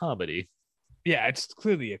a comedy. Yeah, it's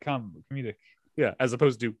clearly a comedic. Yeah, as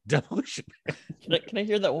opposed to Demolition Man. Can I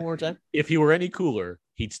hear that one more time? If he were any cooler,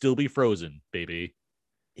 he'd still be frozen, baby.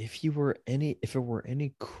 If it were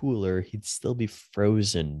any cooler, he'd still be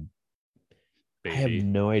frozen. Baby. I have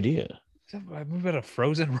no idea. Is that a movie about a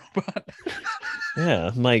frozen robot? Yeah,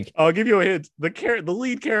 I'm like, I'll give you a hint. The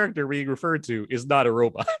lead character being referred to is not a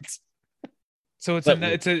robot. So it's But-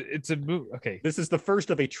 it's a movie. Okay, This is the first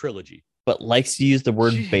of a trilogy. but likes to use the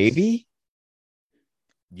word Jeez. baby.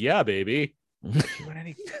 Yeah, baby. if you want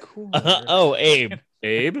any cooler. Oh, Abe.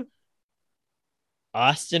 Abe,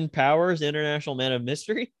 Austin Powers, International Man of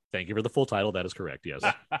Mystery. thank you for the full title. That is correct. Yes.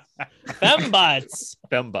 Fembots.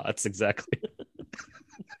 Fembots, exactly.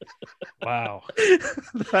 Wow.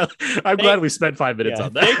 I'm glad we spent 5 minutes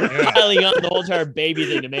on Thank you that. for piling on the whole entire baby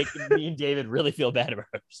thing to make me and David really feel bad about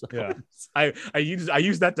ourselves. Yeah. I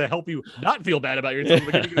use that to help you not feel bad about yourself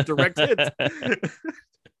by giving you a direct hint.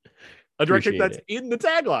 A direct hint Appreciate that's it. in the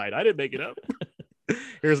tagline. I didn't make it up.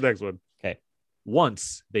 Here's the next one. Okay.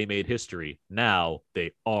 Once they made history, now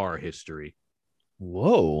they are history.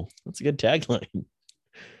 Whoa, that's a good tagline.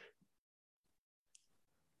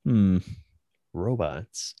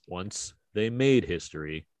 Robots. Once they made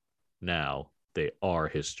history, now they are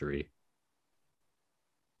history.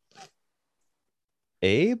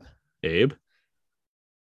 Abe? Abe?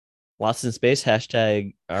 Lost in Space,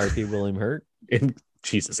 hashtag RP William Hurt.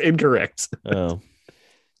 Jesus, incorrect. Oh.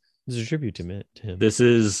 This is a tribute to him. This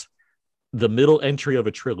is the middle entry of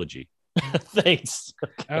a trilogy. Thanks.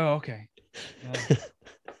 Oh, okay.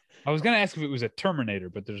 I was gonna ask if it was a Terminator,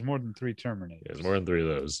 but there's more than 3 Terminators. There's more than 3 of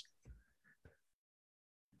those.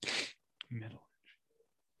 Middle.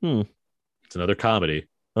 It's another comedy.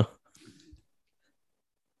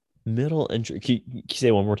 Middle entry. Can you say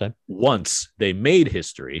it one more time? Once they made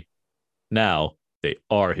history, now they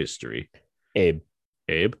are history. Abe.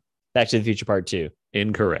 Abe? Back to the Future Part 2.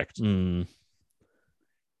 Incorrect. I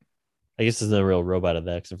guess there's no real robot of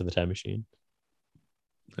that except for the time machine.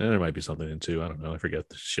 There might be something in 2. I don't know. I forget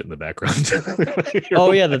the shit in the background.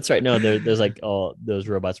 Oh, yeah, that's right. No, there's like all those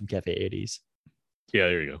robots from Cafe 80s. Yeah,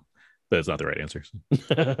 there you go. That's not the right answer.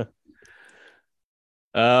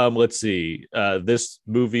 Let's see. This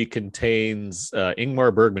movie contains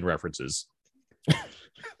Ingmar Bergman references.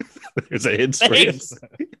 There's a hint for you. Thanks.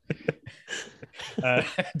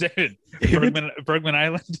 David, David? Bergman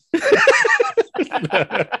Island.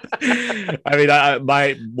 I mean,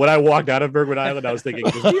 when I walked out of Bergman Island, I was thinking,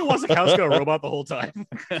 was Mia Wasikowska a robot the whole time?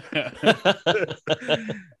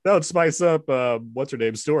 That would spice up what's her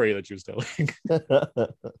name's story that she was telling.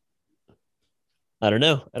 I don't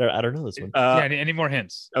know. I don't know this one. Yeah, any more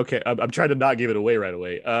hints? Okay, I'm trying to not give it away right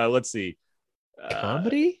away. Let's see.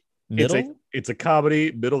 Comedy? Middle? It's a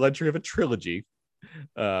comedy, middle entry of a trilogy.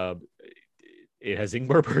 It has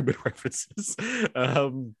Ingmar Bergman references.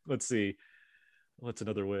 Let's see. What's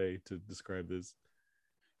another way to describe this?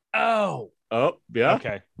 Oh, Yeah.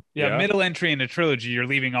 okay. Yeah, Yeah. middle entry in a trilogy. You're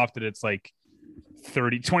leaving off that it's like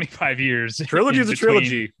 25 years. Trilogy in is a between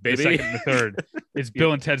trilogy, the baby. second and the third. It's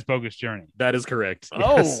Bill and Ted's Bogus Journey. That is correct.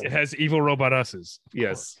 Oh. Yes. It has evil robot us's.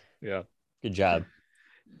 Yes. Yeah. Good job.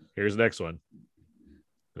 Here's the next one.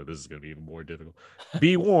 Oh, this is going to be even more difficult.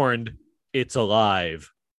 Be warned, it's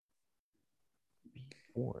alive.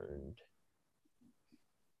 Warned.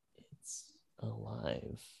 It's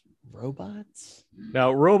alive. Robots?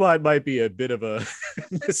 Now, robot might be a bit of a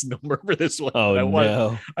misnomer for this one. Oh,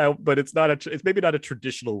 no. But it's not it's maybe not a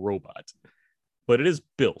traditional robot, but it is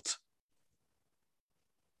built.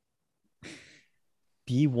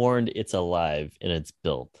 Be warned, it's alive and it's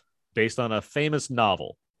built. Based on a famous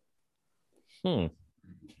novel. Let's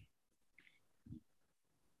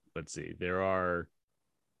see. There are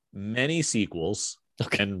many sequels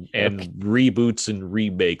and reboots and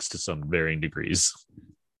remakes to some varying degrees.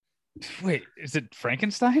 Wait, is it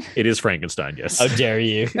Frankenstein? It is Frankenstein, yes. How dare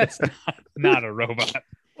you? That's not a robot.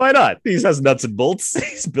 Why not? He has nuts and bolts.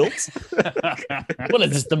 He's built. What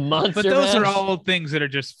is this, the monster? But those are Mash? all things that are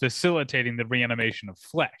just facilitating the reanimation of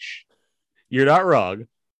flesh. You're not wrong.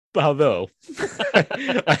 Although,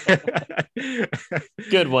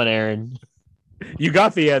 Good one, Aaron. you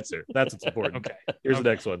got the answer. That's what's important. Okay. Here's the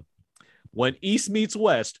next one. When East meets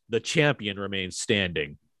West, the champion remains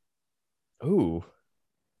standing. Ooh.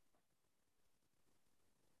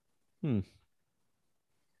 The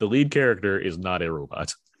lead character is not a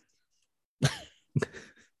robot.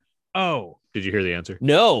 Oh, Did you hear the answer?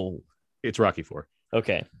 No. It's Rocky IV.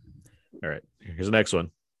 Okay. All right. Here's the next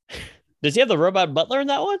one. Does he have the robot butler in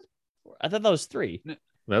that one? I thought that was 3.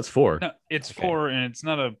 That's 4. no, it's Okay. 4, and it's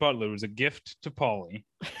not a butler. It was a gift to Polly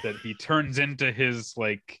that he turns into his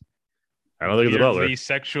like I don't think it's a butler. weirdly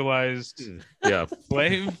sexualized Yeah.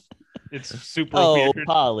 slave. It's super Oh, weird.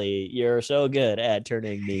 Polly, you're so good at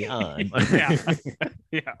turning me on. Yeah.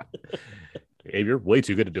 Yeah. Abe, you're way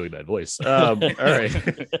too good at doing that voice. All right.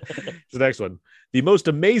 The next one. The most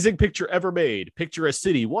amazing picture ever made. Picture a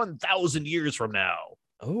city 1,000 years from now.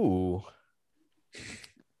 Oh.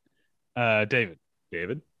 David,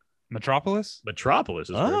 David? Metropolis. Metropolis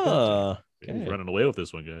is correct. Ah. He's Okay. running away with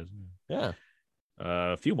this one, guys. Yeah.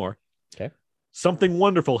 A few more. Okay. Something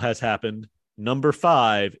wonderful has happened. Number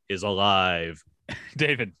 5 is alive.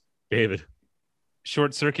 David, David.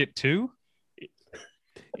 Short Circuit 2.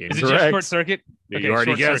 Is it just Incorrect. Short Circuit? You Okay,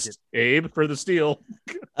 already Short guessed. Circuit. Abe for the steal.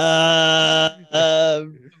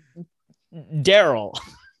 Daryl.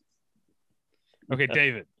 Okay,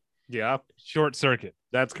 David. Yeah, Short Circuit.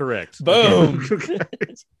 that's correct. Boom. Okay.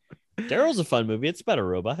 Daryl's a fun movie. It's about a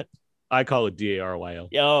robot. I call it DARYL.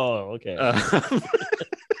 Oh, okay. Uh,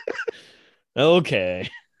 Okay.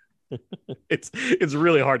 it's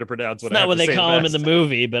really hard to pronounce. It's not what they call him in the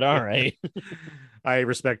movie, but all right. I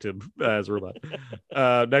respect him as a robot.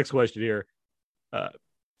 Next question here.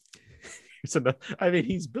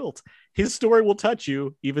 He's built. His story will touch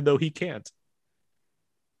you, even though he can't.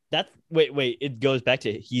 Wait. It goes back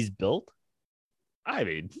to he's built. I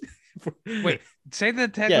mean, Wait, say the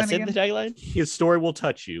tagline Yeah, say again. the tagline. his story will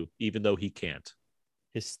touch you, even though he can't.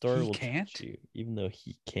 His story He will can't? touch you, even though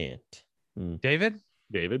he can't. David,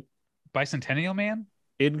 David, Bicentennial Man.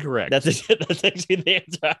 incorrect. That's actually the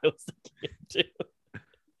answer I was thinking too.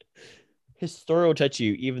 His story will touch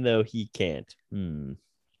you, even though he can't.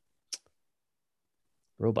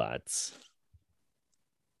 Robots.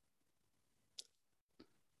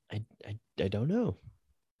 I don't know.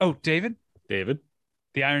 Oh, David, David,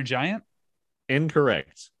 the Iron Giant.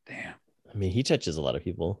 incorrect. Damn, I mean, he touches a lot of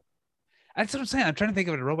people. that's what I'm saying. I'm trying to think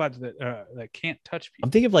of a robot that can't touch people.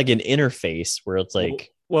 I'm thinking of like an interface where it's like,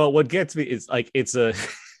 Well, what gets me is like it's a.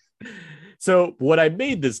 So when I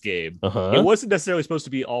made this game, uh-huh. it wasn't necessarily supposed to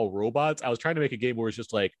be all robots. I was trying to make a game where it's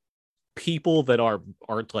just like people that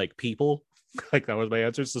aren't like people. Like that was my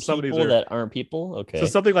answer. So some of these People are that aren't people. Okay. so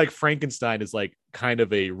something like Frankenstein is like kind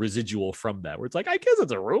of a residual from that, where it's like I guess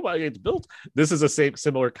it's a robot. It's built. This is a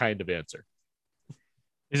similar kind of answer.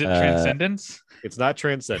 Is it Transcendence? It's not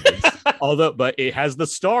Transcendence, but it has the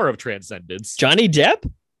star of Transcendence. Johnny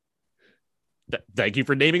Depp? Thank you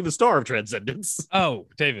for naming the star of Transcendence. Oh,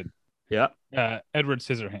 David. Yeah, Edward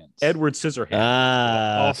Scissorhands. Edward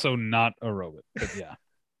Scissorhands. Also not a robot, but yeah.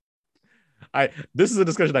 This is a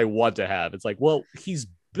discussion I want to have. It's like, well, he's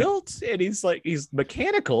built and he's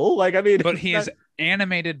mechanical. Like, I mean, But he is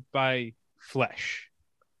animated by flesh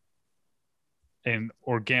and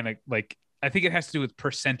organic. Like, I think it has to do with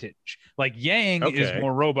percentage. Like Yang Okay. is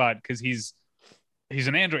more robot because he's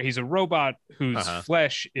an android. He's a robot whose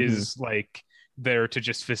flesh is like there to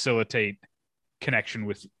just facilitate connection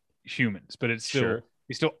with humans, but it's still Sure.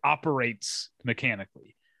 he still operates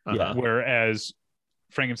mechanically. Yeah. Whereas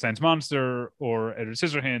Frankenstein's monster or Edward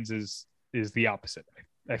Scissorhands is the opposite,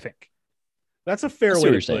 I think. That's a fair I see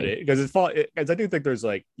way what to you're put saying. it because I do think there's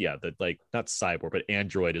like, yeah, that like not cyborg, but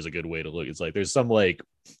android is a good way to look. It's like there's some like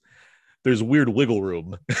there's weird wiggle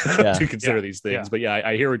room Yeah. to consider Yeah. these things. Yeah. But yeah,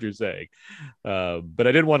 I hear what you're saying. But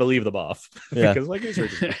I didn't want to leave them off Yeah. because like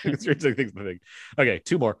certain things the thing. Okay,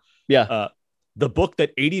 2 more. Yeah. The book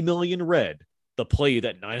that 80 million read, the play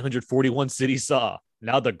that 941 cities saw,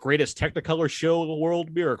 now the greatest Technicolor show of the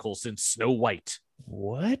world miracle since Snow White.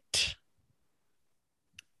 What?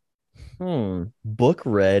 Book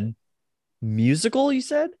read musical, you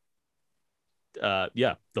said?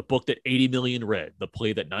 the book that 80 million read, the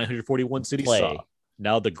play that 941 cities Play. saw.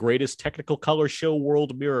 Now the greatest technical color show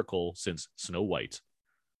world miracle since Snow White.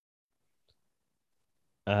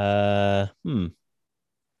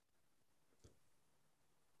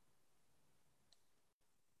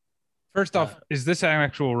 First off, is this an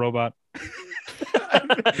actual robot?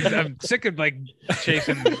 'Cause I'm sick of like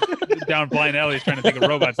chasing down blind alleys trying to think of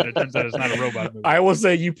robots, and it turns out it's not a robot movie. I will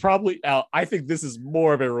say you probably. I think this is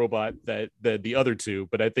more of a robot than the other two,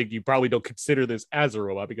 but I think you probably don't consider this as a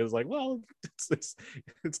robot because, like, well, it's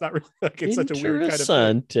not really like it's such a weird kind of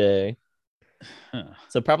thing. Interessante. Huh.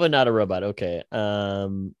 So probably not a robot. Okay.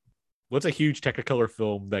 What's a huge Technicolor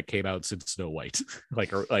film that came out since Snow White?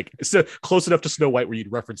 So close enough to Snow White where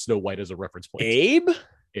you'd reference Snow White as a reference point.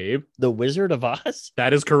 Abe, the Wizard of Oz.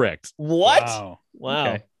 That is correct. What? Wow.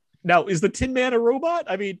 Okay. Now, is the Tin Man a robot?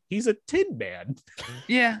 I mean, he's a Tin Man,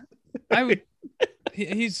 Yeah, I would.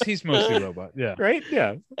 He's mostly a robot. Yeah. right?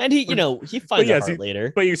 Yeah, And he finds yes, a heart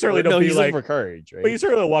later. but you certainly no, don't be he's like. looking for courage, right? But you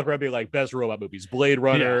certainly don't walk around being like best robot movies: Blade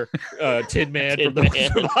Runner, Tin Man Tin from the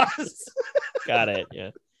Man. Wizard of Oz. Got it.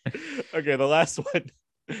 Yeah. Okay, the last one.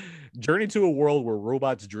 Journey to a world where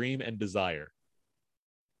robots dream and desire.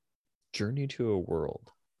 Journey to a World.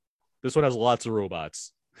 This one has lots of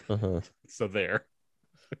robots. Uh-huh. So there.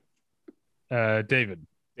 David,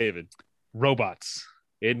 robots.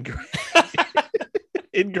 Incorrect.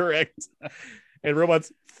 Incorrect. And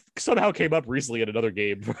robots somehow came up recently in another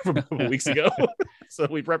game from a couple weeks ago. So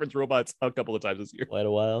we've referenced robots a couple of times this year. Quite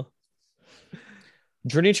a while.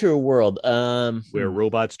 Journey to a World. Where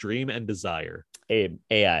robots dream and desire.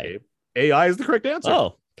 AI. Abe. AI is the correct answer.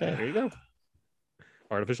 Oh, There okay. you go.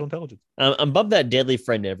 Artificial intelligence. I'm bummed that Deadly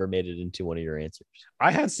Friend never made it into one of your answers.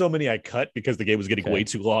 I had so many I cut because the game was getting Okay. way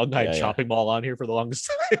too long. I had Yeah, chopping them all on here for the longest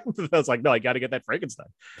time. I was like, no, I got to get that Frankenstein.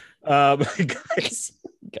 Guys,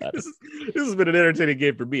 Got it. this has been an entertaining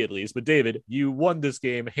game for me at least. But David, you won this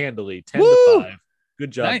game handily, 10 Woo! to 5.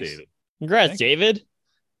 Good job, Nice. David. Congrats, Thank you. David.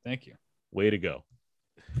 Thank you. Way to go.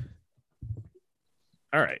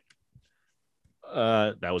 All right.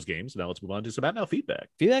 That was games. Now let's move on to some Out Now feedback.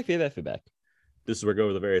 Feedback. This is where we go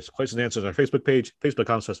over the various questions and answers on our Facebook page,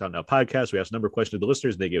 Facebook.com/Out Now Podcast. We asked a number of questions to the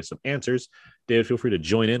listeners, and they gave us some answers. David, feel free to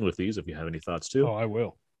join in with these if you have any thoughts too. Oh, I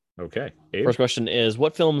will. Okay. Abe? First question is,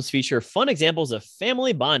 what films feature fun examples of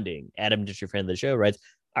family bonding? Adam, just your friend of the show, writes,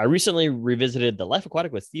 I recently revisited The Life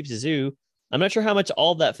Aquatic with Steve Zissou. I'm not sure how much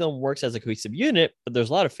all of that film works as a cohesive unit, but there's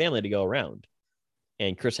a lot of family to go around.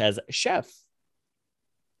 And Chris has Chef.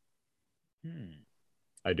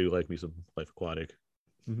 I do like me some Life Aquatic.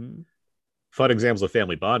 Mm-hmm. Fun examples of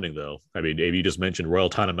family bonding, though. I mean, Abe, you just mentioned Royal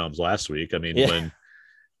Tenenbaums last week. I mean, Yeah. when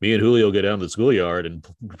me and Julio go down to the schoolyard and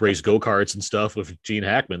race go-karts and stuff with Gene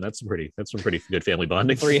Hackman, that's some pretty good family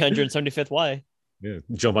bonding. 375th Y. Yeah.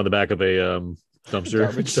 Jump on the back of a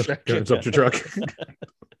dumpster truck.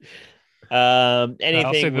 Anything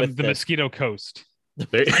I'll say with the Mosquito Coast.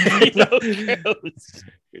 There- Coast.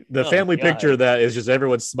 the Oh, family God. picture of that is just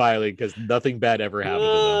everyone smiling because nothing bad ever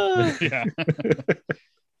happened to them. Yeah.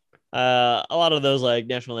 A lot of those like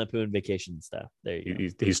National Lampoon Vacation stuff. There you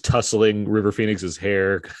go. He's tussling River Phoenix's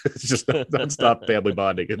hair. It's just nonstop family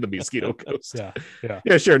bonding in the Mosquito Coast.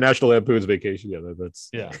 Yeah. Sure. National Lampoon's Vacation. Yeah, that's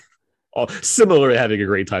Yeah. all similar to having a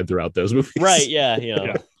great time throughout those movies. Right. Yeah. You know.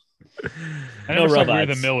 Yeah. I No never saw We're the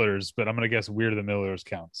robots. Millers, but I'm gonna guess We're the Millers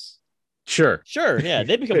counts. Sure. Sure. Yeah.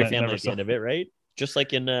 They become Yeah, a family never at the saw end of it, right? Just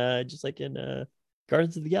like in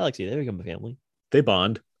Guardians of the Galaxy, they become a family. They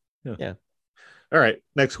bond. Yeah. All right.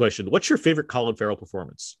 Next question. What's your favorite Colin Farrell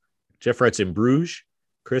performance? Jeff writes In Bruges.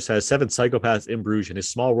 Chris has 7 Psychopaths in Bruges, and his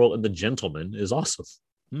small role in The Gentleman is awesome.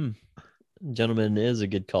 Gentleman is a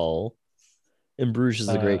good call. In Bruges is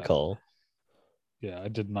a great call. Yeah, I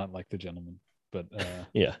did not like The Gentleman, but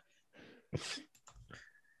Yeah.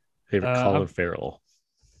 Favorite Colin Farrell.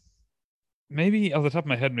 maybe off the top of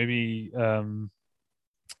my head, maybe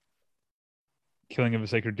Killing of a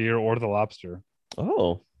Sacred Deer or The Lobster.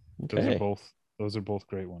 Oh. Okay. Those are both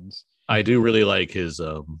great ones. I do really like his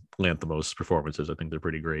Lanthimos performances. I think they're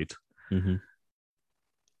pretty great. Mm-hmm.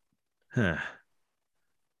 Huh.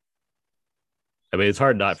 I mean, it's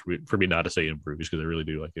hard not for me not to say In Bruges because I really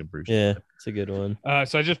do like In Bruges. Yeah, it's a good one.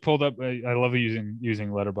 So I just pulled up. I love using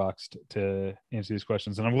Letterboxd to answer these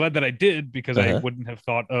questions, and I'm glad that I did because I wouldn't have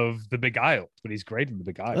thought of The Big Isle, but he's great in The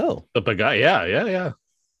Big Isle. Oh, The Big Guy, yeah.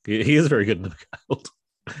 He is very good in The Big Isle.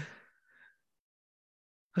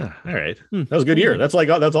 All right, that was a good year. That's all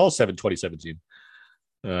 2017.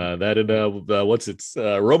 That and what's it's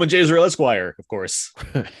Roman J. Israel Esquire, of course.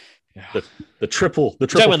 Yeah. The triple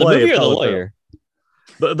talking about the play movie of or the Colin lawyer?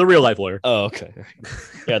 Farrell. The real life lawyer, Oh, okay.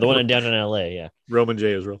 Yeah, the one in downtown LA. Yeah. Roman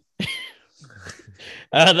J. Israel.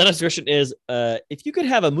 The next question is, if you could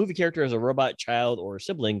have a movie character as a robot child or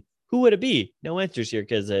sibling, who would it be? No answers here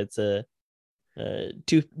because it's a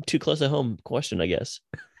too close to home question, I guess.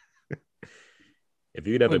 If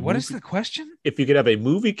you could have Wait, what is the question? If you could have a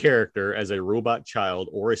movie character as a robot child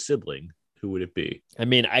or a sibling, who would it be? I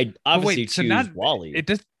mean, I obviously choose Wally. It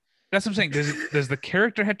does. That's what I'm saying. Does the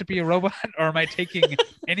character have to be a robot, or am I taking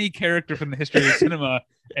any character from the history of cinema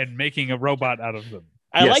and making a robot out of them?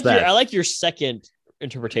 I like your second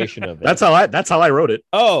interpretation of it. That's how I wrote it.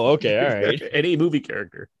 Oh, okay, all right. Any movie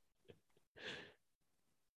character.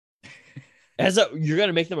 You're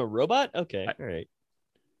gonna make them a robot? Okay, all right.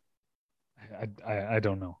 I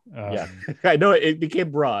don't know. Yeah, I know it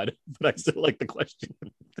became broad, but I still like the question.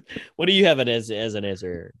 What do you have it as an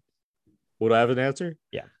answer? Would I have an answer?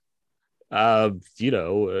 Yeah. Ray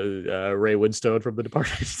Winstone from The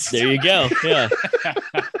Departed. There you go. Yeah.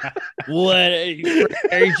 What?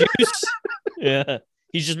 Harry Juice? Yeah.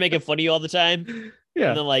 He's just making fun of you all the time.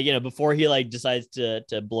 Yeah. And then, before he decides to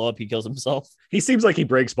blow up, he kills himself. He seems like he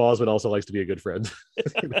breaks balls, but also likes to be a good friend.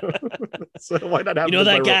 So why not have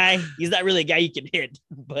that guy? He's not really a guy you can hit,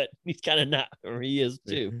 but he's kind of not, or he is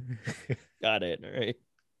too. Got it. All right.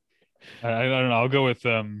 I don't know. I'll go with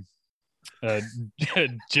Jim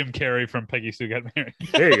Carrey from Peggy Sue Got Married.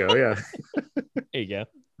 There you go. Yeah. There you go.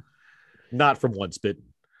 Not from One Spit.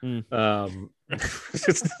 It's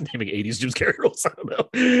naming 80s Jim Carrey roles. I don't know.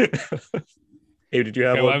 Hey, did you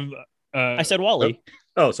have one? I said Wally.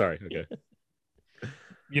 Oh, sorry. Okay.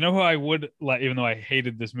 You know who I would like, even though I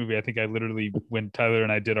hated this movie, I think I literally, when Tyler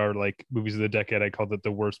and I did our movies of the decade, I called it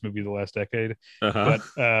the worst movie of the last decade. Uh-huh.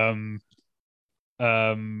 But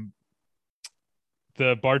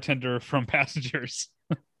the bartender from Passengers.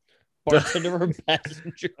 Bartender from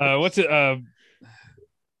Passengers. What's it?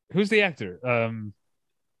 Who's the actor?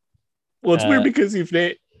 Well, it's weird because you've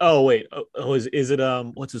named. Oh wait. Oh, is it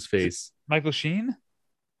what's his face? Michael Sheen.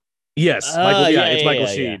 Yes, Michael. It's Michael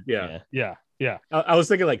Sheen. Yeah. I was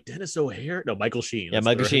thinking like Dennis O'Hare. No, Michael Sheen. Yeah,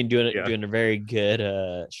 Michael Sheen doing a very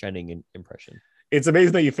good Shining impression. It's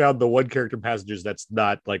amazing that you found the one character in Passengers that's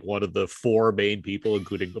not like one of the four main people,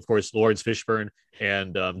 including, of course, Lawrence Fishburne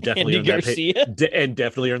and definitely Andy Garcia.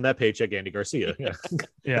 Definitely earned that paycheck, Andy Garcia. Yeah,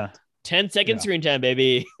 yeah. 10-second screen time,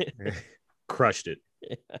 baby. Crushed it.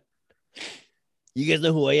 Yeah. You guys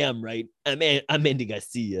know who I am, right? I'm Andy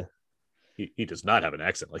Garcia. He does not have an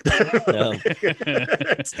accent like that.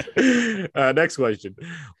 No. Next question.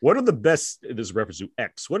 What are the best, this is reference to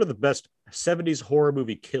X, what are the best 70s horror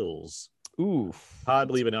movie kills? Ooh. Todd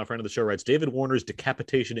Levin, now friend of the show, writes David Warner's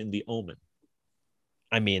decapitation in The Omen.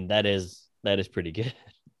 I mean, that is pretty good.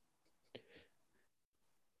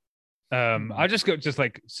 I'll just go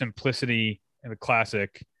like simplicity and the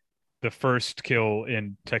classic. The first kill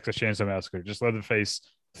in Texas Chainsaw Massacre, just Leatherface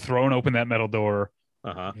throwing open that metal door,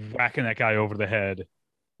 whacking that guy over the head,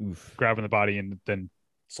 grabbing the body, and then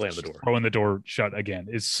slam the door, throwing the door shut again.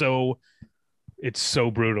 It's so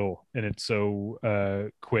brutal and it's so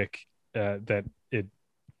quick that it,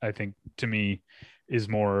 I think, to me, is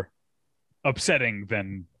more upsetting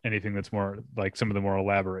than anything that's more like some of the more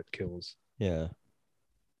elaborate kills. Yeah.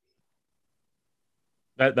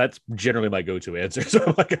 That's generally my go-to answer. So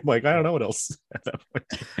I'm like, I don't know what else at that point.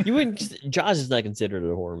 You wouldn't. Jaws is not considered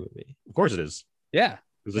a horror movie. Of course it is. Yeah,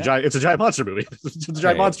 it's a giant monster movie. It's a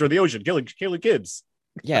giant monster in the ocean killing kids.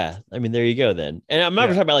 Yeah, I mean, there you go then. And I'm not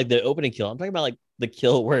talking about like the opening kill. I'm talking about like the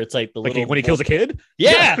kill where it's like the like little when he kills a kid.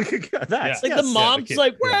 Yeah, that's like the mom's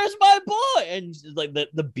like, "Where's my boy?" And like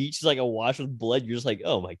the beach is like awash with blood. You're just like,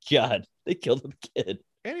 "Oh my god, they killed the kid."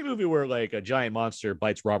 Any movie where like a giant monster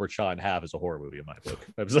bites Robert Shaw in half is a horror movie in my book.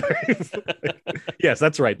 I'm sorry. Yes,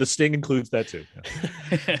 that's right. The Sting includes that too.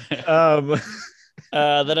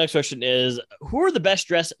 The next question is: who are the best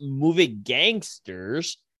dressed movie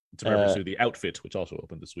gangsters? It's a reference to The Outfit, which also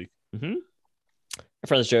opened this week. Mm-hmm. Our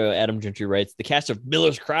friend of the show, Adam Gentry, writes the cast of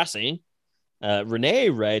Miller's Crossing. Renee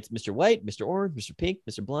writes Mr. White, Mr. Orange, Mr. Pink,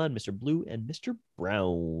 Mr. Blonde, Mr. Blue, and Mr.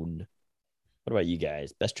 Brown. What about you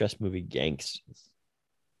guys? Best dressed movie gangsters.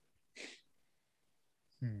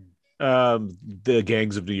 The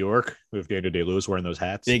Gangs of New York with Daniel Day-Lewis wearing those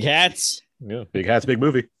hats. Big hats. Yeah, big hats, big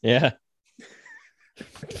movie. Yeah.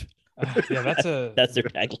 Yeah, that's their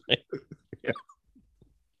tagline. Yeah.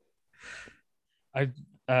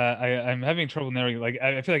 I'm having trouble narrowing. Like,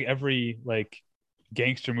 I feel like every like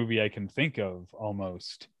gangster movie I can think of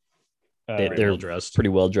almost. They're well dressed. Pretty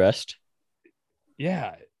well dressed.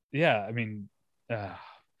 Yeah. I mean,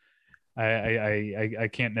 I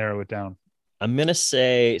can't narrow it down. I'm gonna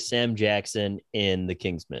say Sam Jackson in The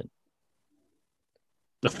Kingsman.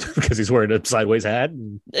 because he's wearing a sideways hat.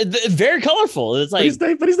 And... Very colorful. It's like,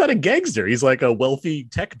 but he's not a gangster. He's like a wealthy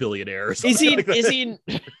tech billionaire. Or something is he?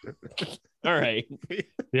 All right.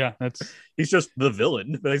 Yeah, he's just the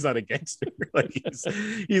villain, but he's not a gangster. Like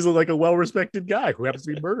he's like a well-respected guy who happens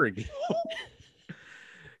to be murdering people.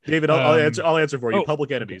 David, I'll answer for you.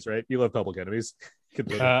 Public Enemies, right? You love Public Enemies.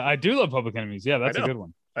 I do love Public Enemies. Yeah, that's a good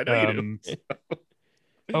one. I know you do.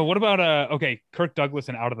 What about Kirk Douglas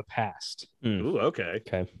and Out of the Past? Ooh, okay.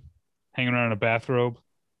 Hanging around in a bathrobe.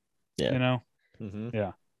 Yeah. You know? Mm-hmm.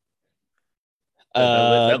 Yeah.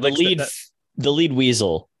 The lead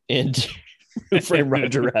weasel in Who Framed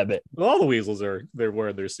Roger Rabbit. Well, all the weasels they're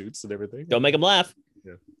wearing their suits and everything. Don't make them laugh.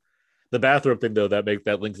 Yeah. The bathrobe thing, though,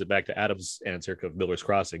 that links it back to Adam's answer of Miller's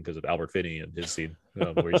Crossing because of Albert Finney and his scene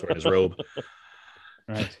where he's wearing his robe.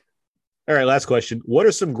 Right. All right, last question. What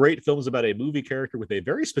are some great films about a movie character with a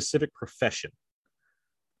very specific profession?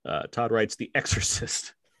 Todd writes The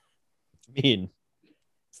Exorcist. I mean,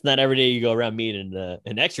 it's not every day you go around meeting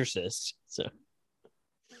an exorcist. So,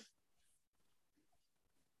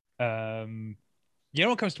 you know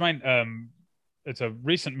what comes to mind? It's a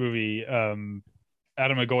recent movie, Adam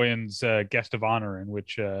Egoyan's Guest of Honor, in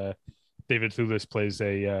which David Thewlis plays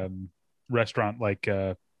a restaurant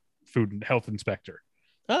food and health inspector.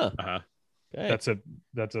 Oh, Okay.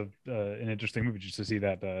 That's an interesting movie just to see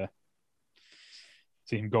that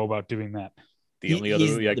see him go about doing that. The only other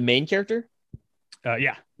movie the main character?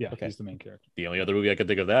 Yeah, okay. He's the main character. The only other movie I can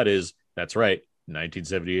think of that is, that's right,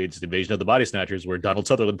 1978's Invasion of the Body Snatchers, where Donald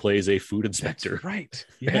Sutherland plays a food inspector. That's right.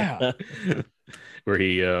 Yeah. Where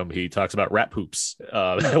he talks about rat poops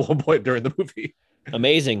at one point during the movie.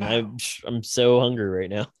 Amazing. Wow. I'm so hungry right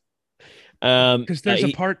now. Because there's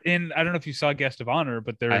a part in, I don't know if you saw Guest of Honor,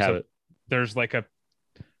 but there's like a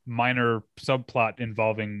minor subplot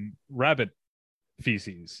involving rabbit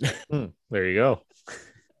feces. There you go.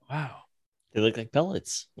 Wow. They look like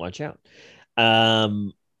pellets. Watch out.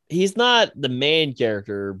 He's not the main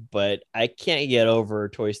character, but I can't get over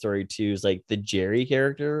Toy Story 2's like the Jerry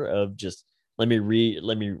character of just let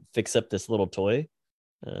me fix up this little toy.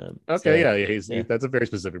 That's a very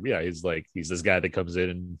specific. Yeah, he's this guy that comes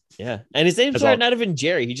in and his name's not even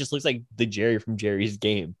Jerry. He just looks like the Jerry from Jerry's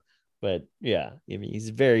Game. But yeah, I mean, he's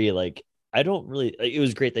very I don't really. It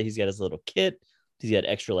was great that he's got his little kit. He's got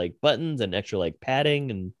extra buttons and extra padding,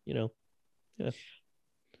 and Yeah.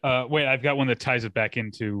 Wait, I've got one that ties it back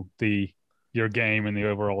into your game and the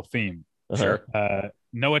overall theme. Sure.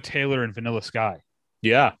 Noah Taylor and Vanilla Sky.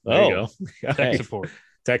 Yeah. There you go.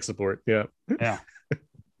 Tech support. Yeah. Yeah.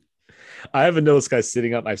 I have Vanilla Sky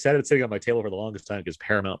sitting up. I've had it sitting on my table for the longest time because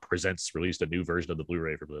Paramount Presents released a new version of the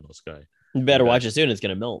Blu-ray for Vanilla Sky. You better watch it soon. It's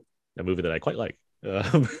gonna melt. A movie that I quite like.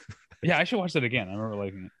 Yeah, I should watch that again. I remember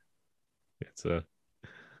liking it. It's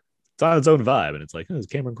on its own vibe, and it's like, it's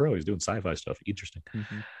Cameron Crowe. He's doing sci-fi stuff. Interesting.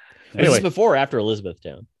 Mm-hmm. Anyway, is this before or after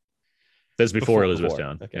Elizabethtown? That's before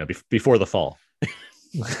Elizabethtown. Okay. Yeah, before the fall.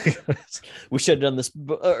 We should have done this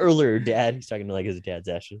earlier, Dad. He's talking to his dad's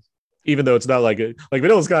ashes. Even though it's not like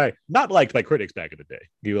Vanilla Sky, not liked by critics back in the day.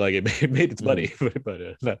 It made its money, but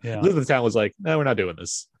Elizabethtown was like, no, we're not doing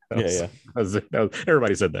this.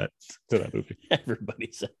 Everybody said that to that movie. Everybody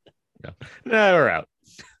said that. Yeah, we're out.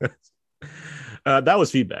 That was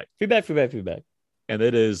feedback. Feedback. And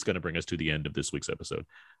it is going to bring us to the end of this week's episode.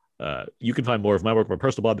 You can find more of my work on my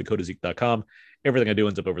personal blog, thecodeofzeke.com. Everything I do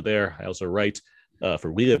ends up over there. I also write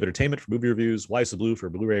for We Live Entertainment for movie reviews, Wise the Blue for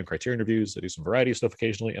Blu-ray and Criterion reviews. I do some variety of stuff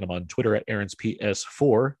occasionally, and I'm on Twitter at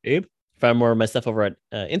AaronsPS4. Abe? Find more of my stuff over at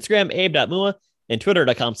Instagram, abe.mua, and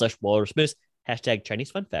twitter.com/walrusmoose,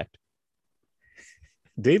 #Chinese fun fact.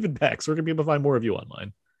 David Bax, where can people find more of you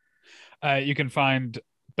online? You can find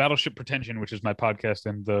Battleship Pretension, which is my podcast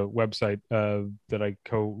and the website that I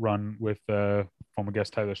co-run with former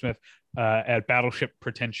guest Tyler Smith, at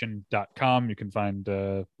battleshippretension.com. You can find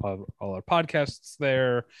all our podcasts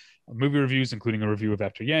there, movie reviews, including a review of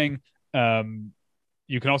After Yang.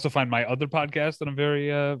 You can also find my other podcast that I'm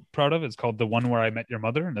very proud of. It's called The One Where I Met Your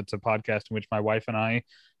Mother, and it's a podcast in which my wife and I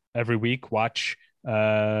every week watch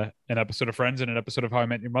an episode of Friends and an episode of How I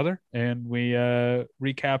Met Your Mother, and we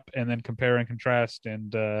recap and then compare and contrast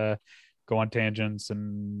and go on tangents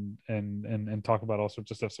and talk about all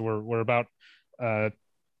sorts of stuff. So we're about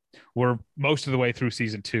we're most of the way through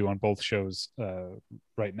season 2 on both shows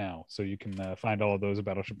right now. So you can find all of those at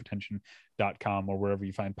battleshippretension.com or wherever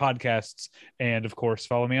you find podcasts. And of course,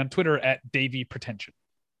 follow me on Twitter at Davey Pretension.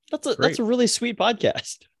 That's a really sweet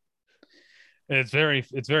podcast. It's very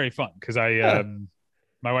fun because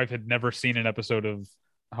my wife had never seen an episode of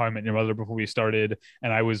How I Met Your Mother before we started,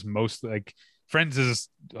 and I was most Friends is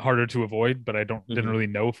harder to avoid, but I didn't really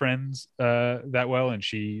know Friends that well, and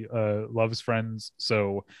she loves Friends,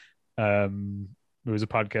 so it was a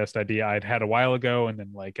podcast idea I'd had a while ago, and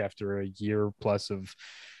then like after a year plus of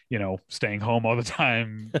staying home all the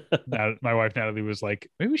time, now my wife Natalie was like,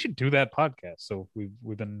 maybe we should do that podcast. So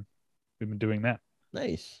we've been doing that.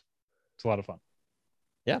 Nice. It's a lot of fun.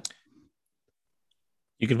 Yeah.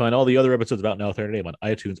 You can find all the other episodes about Now Third Name on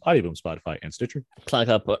iTunes, Audioboom, Spotify, and Stitcher.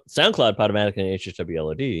 SoundCloud, Podomatic, and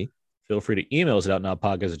HHWLOD. Feel free to email us at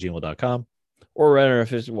outnowpodcast@gmail.com. Or write on our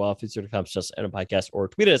official wall, Facebook.com/outnowpodcast, or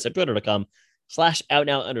tweet us at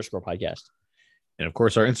twitter.com/outnow_podcast. And of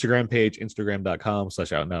course, our Instagram page,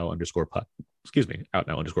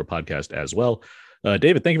 instagram.com/outnow_podcast as well.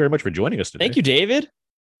 David, thank you very much for joining us today. Thank you, David.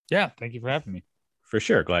 Yeah, thank you for having me. For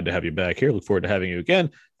sure. Glad to have you back here. Look forward to having you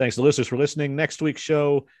again. Thanks to listeners for listening. Next week's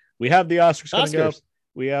show, we have the Oscars coming up.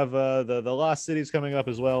 We have the Lost Cities coming up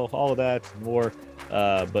as well. All of that and more.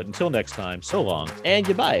 But until next time, so long. And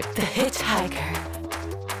goodbye. The Hitchhiker.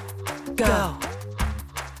 Go.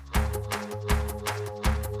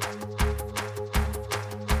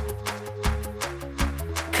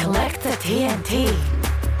 Collect the TNT.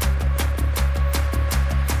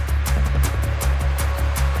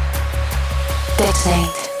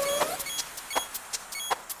 Fixate.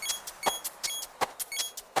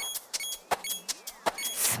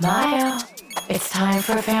 Smile. It's time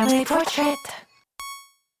for a family portrait.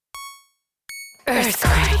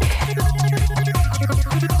 Earthquake.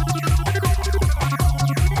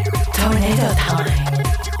 Tornado time.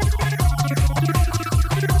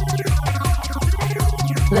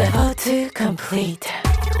 Level 2 complete.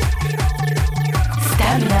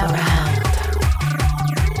 Stamina round.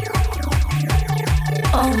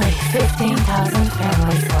 Only 15,000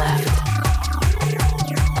 families left.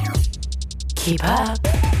 Keep up.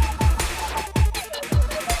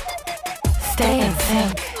 Stay in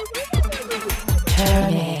sync.